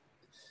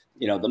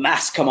 you know, the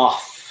masks come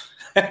off.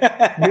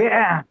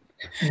 Yeah,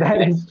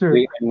 that is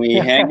true. we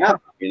hang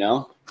out, you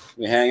know,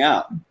 we hang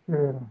out.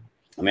 Yeah.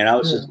 I mean, I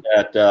was just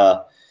at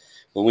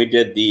when we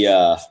did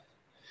the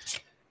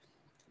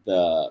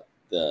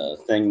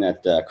thing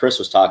that Chris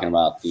was talking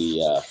about,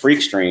 the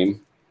freak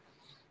stream.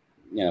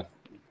 You know,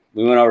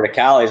 we went over to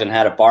Cali's and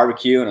had a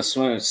barbecue and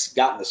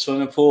got in the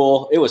swimming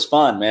pool. It was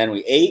fun, man.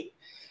 We ate,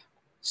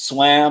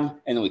 swam,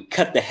 and then we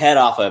cut the head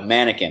off a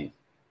mannequin.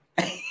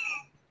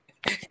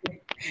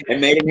 It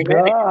made a new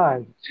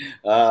mannequin.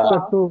 God,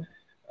 so cool.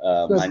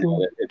 I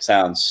know it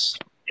sounds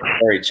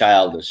very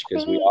childish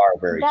because we are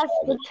very That's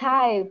the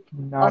childish. type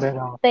Not at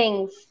of all.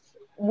 things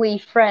we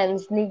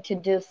friends need to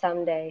do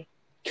someday.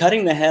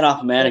 Cutting the head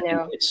off a mannequin, You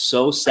know. it's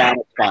so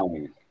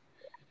satisfying.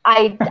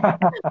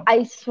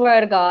 I swear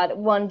to God,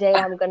 one day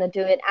I'm gonna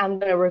do it. I'm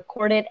gonna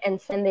record it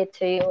and send it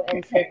to you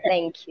and say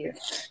thank you.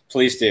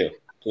 Please do.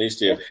 Please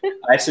do.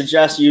 I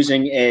suggest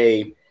using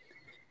a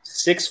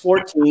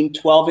 614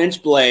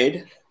 12-inch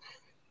blade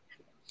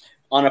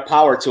on a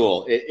power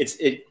tool. It's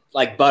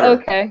like butter.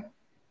 Okay.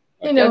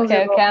 He knows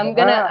Okay. it Okay.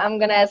 all. I'm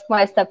gonna ask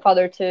my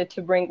stepfather to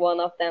bring one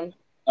of them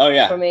Oh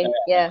yeah. for me.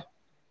 Yeah.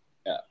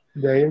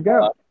 There you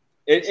go.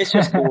 It's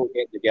just cool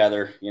getting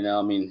together. You know,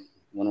 I mean,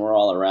 when we're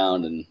all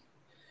around and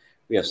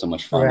we have so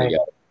much fun Right.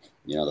 together.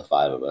 You know, the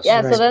five of us. Yeah.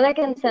 Right. So then I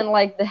can send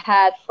like the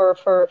hat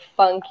for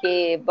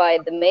Funky by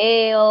the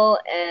mail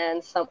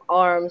and some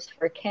arms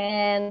for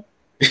Ken.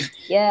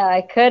 Yeah,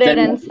 I cut it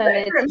and send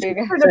it to you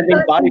guys.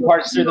 Sending body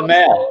parts through the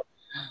mail.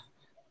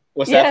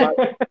 What's Yeah.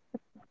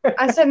 that?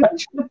 I said, make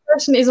sure the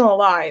person isn't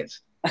alive.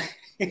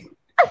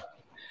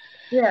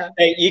 Yeah.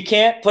 Hey, you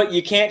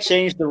can't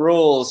change the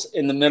rules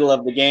in the middle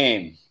of the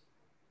game.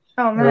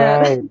 Oh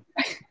man.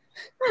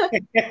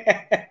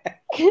 Right.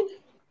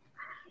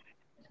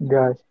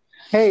 Gosh.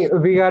 Hey,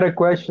 we got a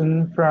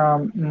question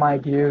from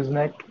Mike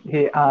Usnick.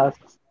 He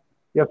asks,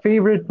 Your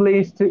favorite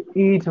place to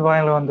eat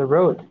while on the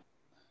road?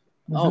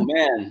 Oh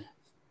man.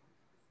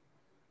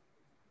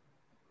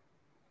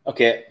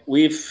 Okay,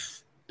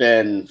 we've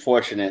been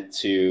fortunate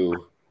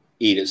to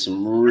eat at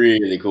some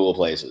really cool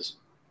places.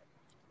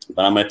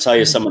 But I'm going to tell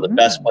you some of the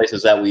best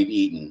places that we've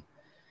eaten.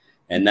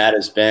 And that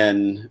has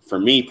been, for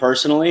me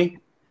personally,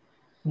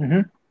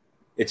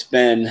 it's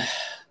been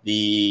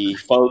the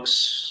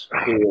folks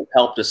who have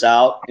helped us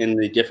out in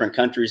the different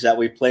countries that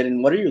we've played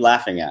in. What are you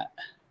laughing at,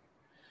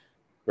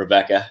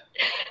 Rebecca?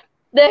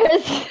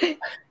 There's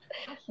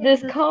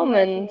this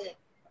comment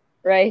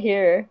right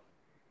here.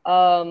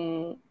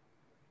 God.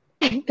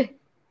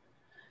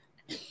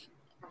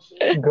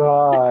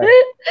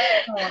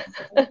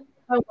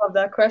 I love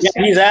that question.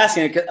 Yeah, he's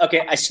asking.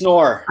 Okay, I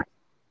snore.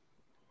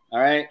 All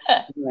right.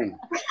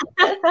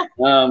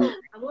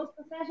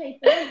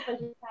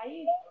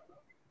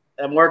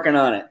 I'm working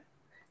on it.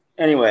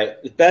 Anyway,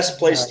 the best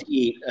place to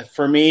eat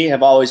for me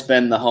have always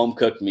been the home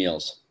cooked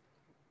meals.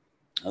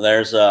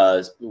 There's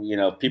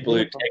people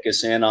who take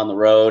us in on the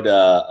road,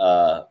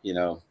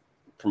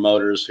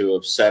 promoters who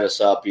have set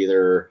us up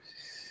either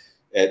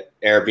at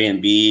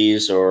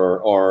Airbnbs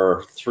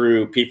or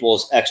through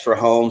people's extra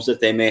homes that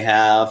they may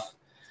have.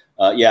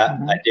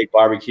 I dig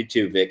barbecue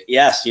too, Vic.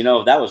 Yes,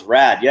 that was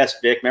rad. Yes,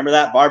 Vic. Remember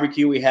that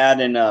barbecue we had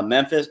in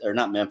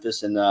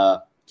in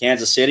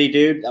Kansas City,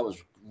 dude? That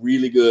was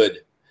really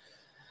good.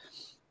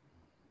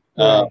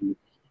 Don't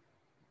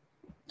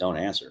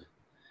answer.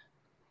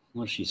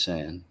 What's she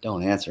saying?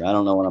 Don't answer. I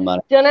don't know what I'm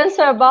about. Don't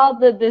answer about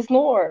the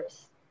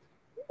snores.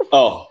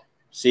 Oh,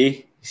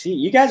 see,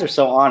 you guys are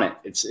so on it.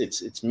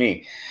 It's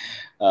me.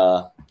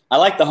 I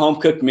like the home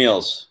cooked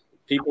meals.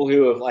 People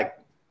who have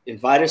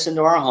invite us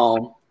into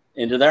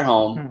their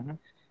home,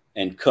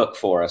 and cook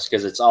for us,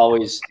 because it's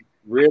always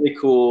really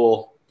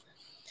cool,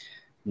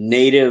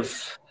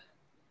 native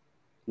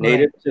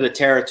to the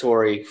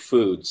territory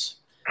foods,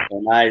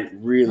 and I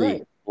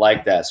really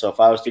like that. So if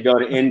I was to go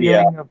to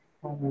India, I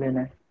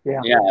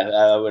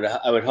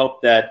would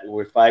hope that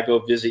if I go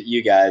visit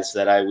you guys,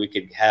 that we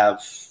could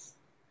have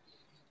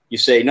you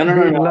say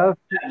no.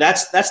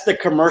 That's the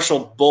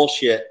commercial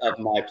bullshit of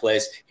my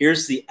place.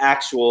 Here's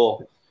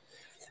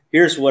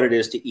what it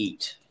is to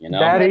eat.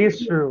 That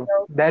is true.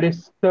 That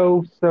is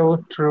so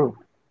true.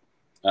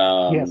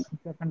 Yes,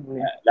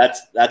 definitely.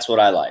 That's what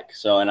I like.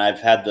 So, and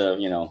I've had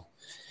the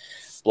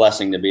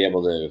blessing to be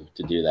able to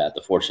do that.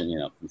 I'm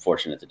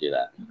fortunate to do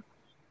that.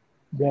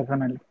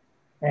 Definitely.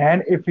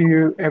 And if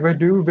you ever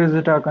do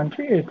visit our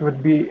country, it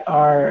would be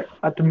our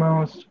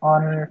utmost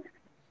honor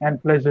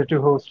and pleasure to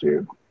host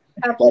you.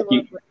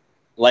 Absolutely.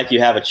 Like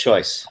you have a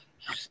choice.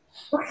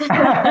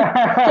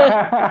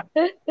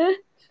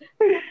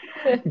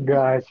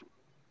 Gosh.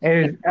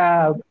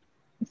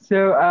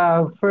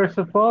 So first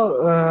of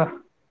all,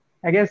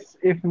 I guess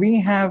if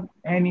we have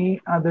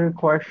any other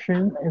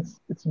question,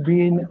 it's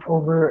been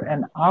over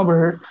an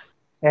hour,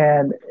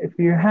 and if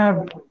you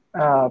have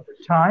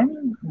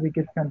time, we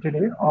could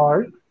continue,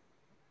 or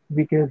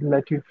we could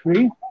let you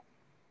free.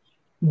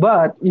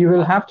 But you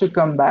will have to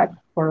come back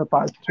for a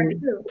part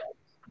 2.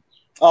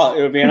 Oh,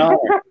 it would be an honor.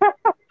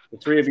 The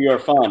three of you are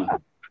fun.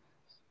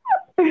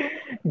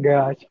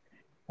 Gosh.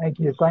 Thank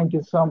you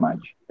so much.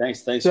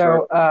 Thanks.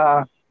 So,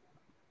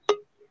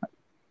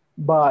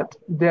 but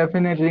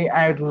definitely,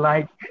 I'd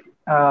like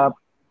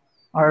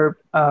our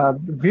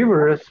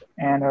viewers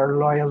and our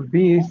loyal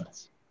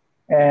beasts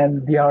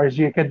and the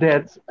RG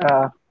cadets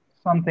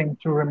something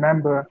to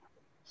remember.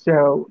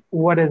 So,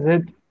 what is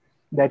it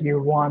that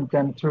you want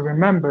them to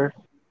remember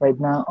right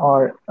now,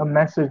 or a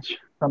message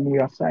from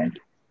your side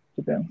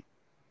to them?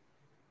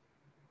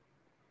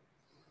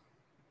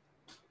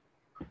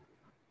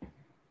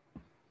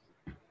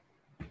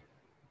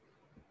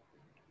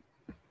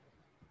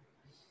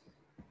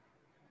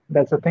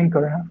 That's a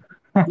thinker,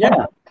 huh?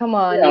 Yeah. Come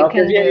on, you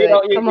can do it.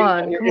 Come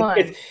on.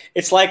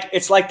 It's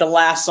like the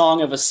last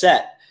song of a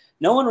set.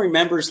 No one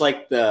remembers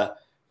the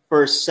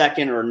first,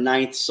 second, or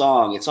ninth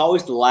song. It's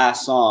always the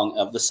last song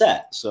of the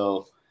set.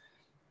 So,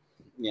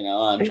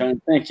 I'm trying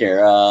to think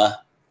here.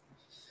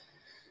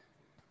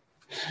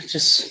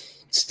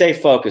 Just stay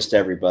focused,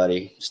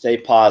 everybody. Stay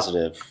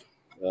positive.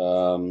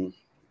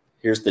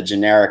 Here's the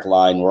generic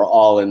line: we're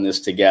all in this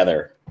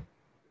together.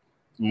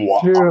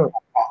 True.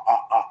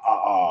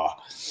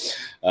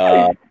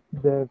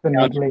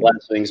 Definitely.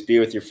 Blessings. Be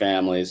with your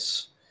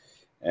families,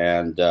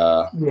 and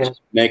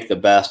make the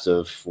best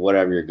of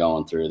whatever you're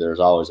going through. There's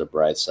always a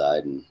bright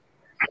side, and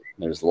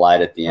there's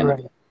light at the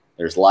end.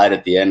 There's light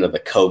at the end of the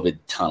COVID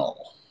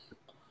tunnel.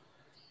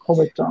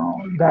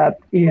 That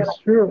is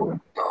true.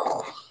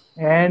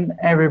 And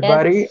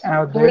everybody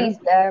out there,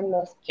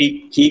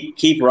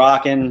 keep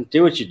rocking.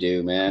 Do what you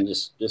do, man.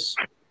 Just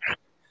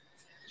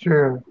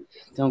True.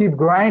 Keep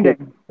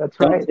grinding. That's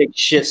right. Don't take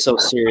shit so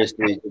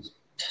seriously.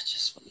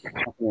 Just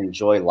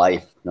enjoy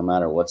life, no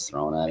matter what's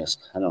thrown at us.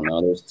 I don't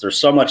know. There's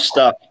so much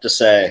stuff to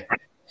say.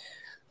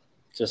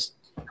 Just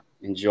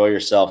enjoy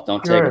yourself.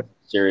 Don't take it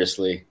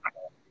seriously.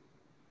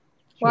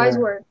 Wise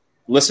word.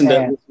 Listen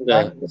to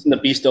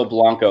Beastö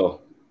Blancö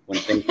when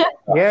things.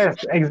 Yes,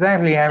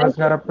 exactly. I was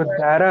gonna put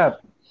that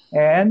up.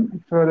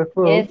 And for the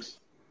folks,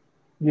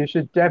 you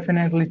should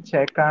definitely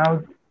check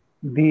out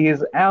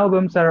these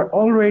albums are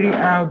already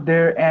out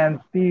there, and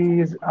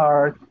these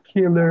are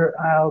killer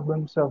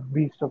albums of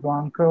Beastö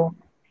Blancö.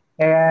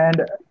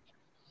 And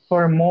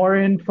for more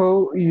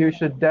info, you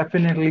should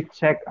definitely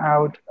check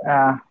out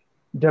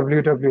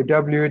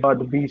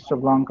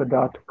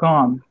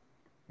www.beastoblanco.com.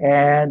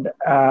 And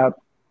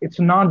it's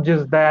not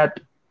just that.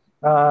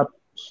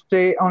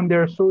 Stay on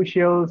their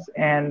socials,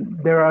 and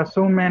there are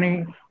so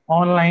many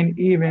online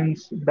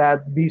events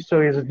that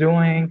Beastö is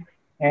doing,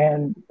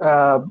 and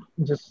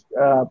just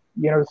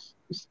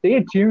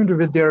stay tuned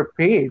with their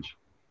page,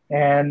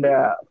 and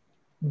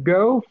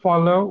go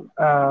follow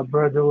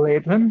Brother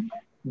Latham.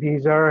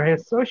 These are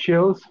his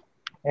socials.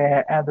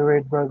 At the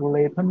rate Brother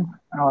Latham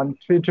on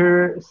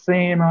Twitter,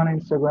 same on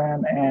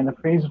Instagram and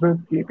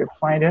Facebook. You could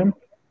find him.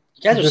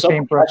 You guys are the so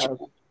same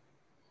profile.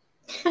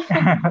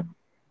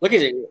 Look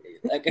at it.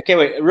 Okay,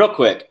 wait, real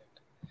quick.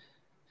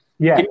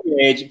 Yeah. Give me your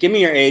age. Give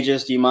me your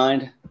ages. Do you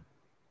mind?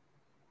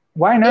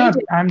 Why not?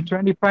 I'm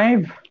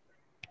 25.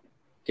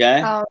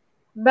 Okay.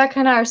 Becca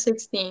and I are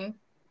 16.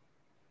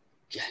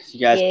 You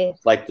guys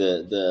like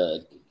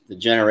the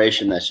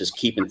generation that's just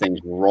keeping things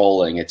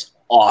rolling. It's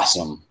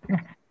awesome.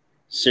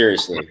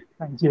 Seriously.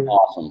 Thank you.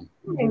 Awesome.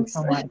 Thank you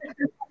so much.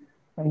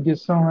 Thank you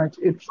so much.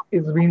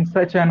 It's been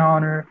such an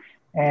honor,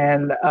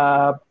 and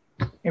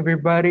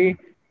everybody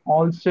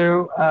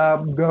also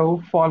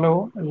go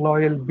follow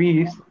Loyal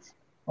Beasts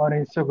on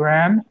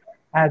Instagram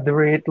at the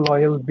rate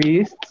Loyal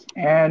Beasts,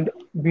 and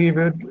we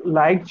would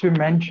like to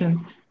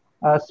mention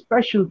a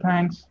special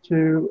thanks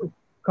to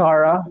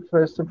Cara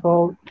first of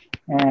all,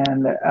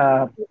 and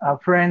our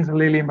friends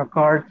Lily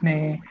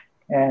McCartney,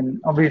 and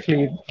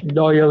obviously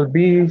Loyal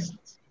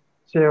Beasts.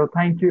 So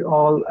thank you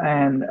all,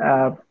 and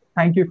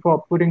thank you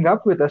for putting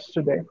up with us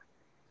today.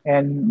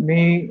 And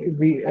may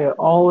we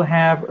all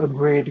have a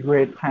great,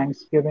 great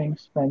Thanksgiving.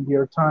 Spend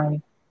your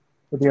time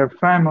with your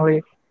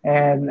family.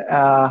 And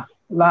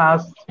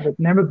last but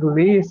never the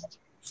least,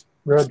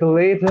 Brother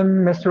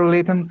Latham, Mr.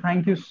 Latham,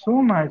 thank you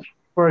so much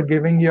for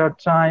giving your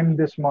time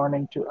this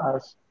morning to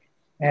us.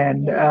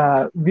 And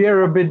we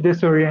are a bit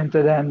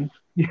disoriented, and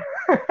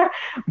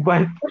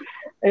but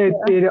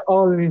it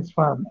always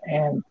fun.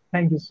 And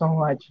thank you so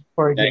much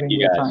for giving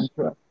your time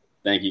to us.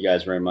 Thank you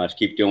guys very much.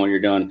 Keep doing what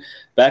you're doing.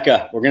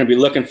 Becca, we're going to be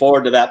looking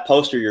forward to that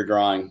poster you're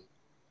drawing.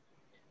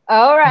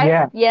 All right.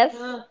 Yeah. Yes.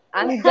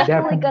 I'm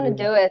definitely going to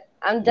do it.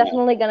 I'm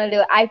definitely going to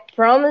do it. I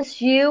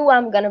promise you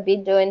I'm going to be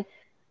doing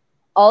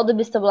all the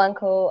Beastö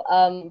Blancö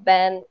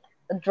band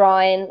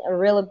drawing, a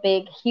really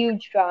big,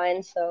 huge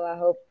drawing. So I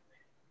hope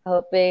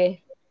it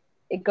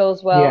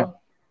goes well. Yeah.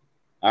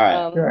 All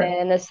right. Sure.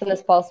 And as soon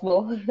as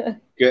possible.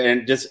 Good.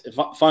 And just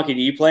Funky,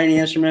 do you play any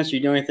instruments? Do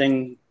you do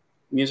anything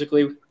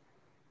musically?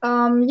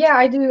 Yeah,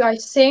 I do. I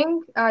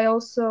sing. I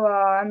also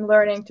I'm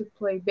learning to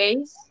play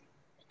bass.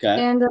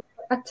 Okay. And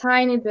a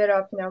tiny bit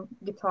of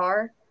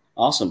guitar.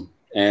 Awesome.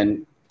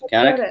 And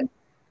Kanak?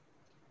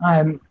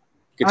 I'm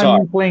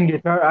playing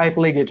guitar. I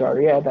play guitar.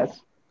 Yeah,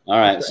 that's all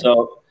right. That's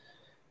so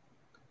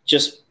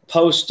just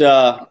post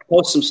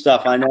some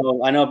stuff. I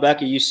know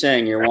Becca, you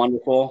sing. You're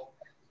wonderful.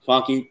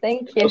 Funky,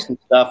 thank you. Post some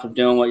stuff of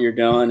doing what you're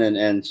doing,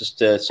 and just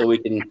so we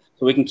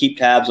can keep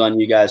tabs on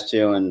you guys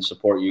too and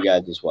support you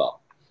guys as well.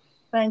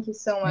 Thank you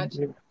so much.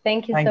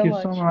 Thank you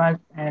so much.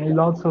 And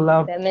lots of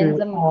love that means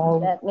to all.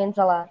 That means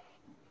a lot.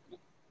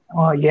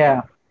 Oh,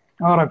 yeah.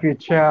 All of you,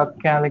 Chuck,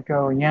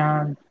 Calico,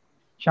 Jan,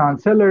 Sean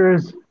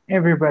Sellers,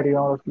 everybody,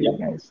 all of you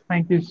guys.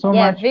 Thank you so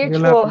much. Yeah,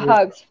 virtual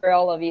hugs for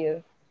all of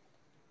you.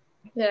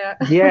 Yeah.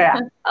 Yeah.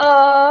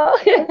 Oh.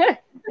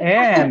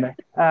 And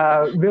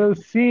we'll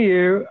see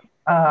you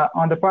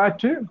on the part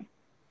 2,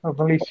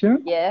 hopefully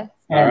soon. Yeah.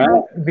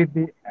 And with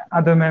the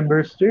other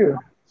members too.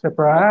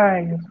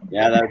 Surprise.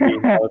 Yeah, that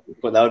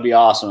would be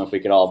awesome if we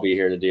could all be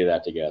here to do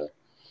that together.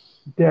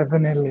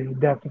 Definitely.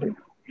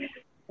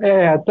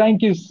 Yeah,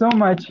 thank you so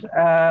much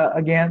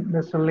again,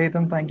 Mr.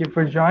 Latham. Thank you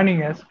for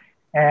joining us.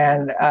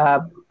 And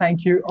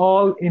thank you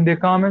all in the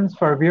comments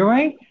for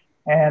viewing.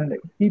 And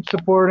keep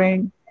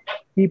supporting,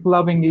 keep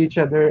loving each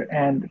other,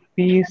 and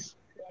peace,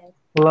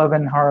 love,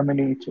 and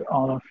harmony to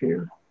all of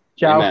you.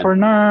 Ciao. Amen. For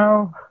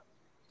now.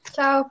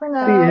 Ciao for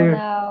now. See you.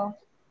 Now.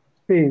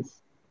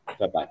 Peace.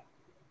 Bye-bye.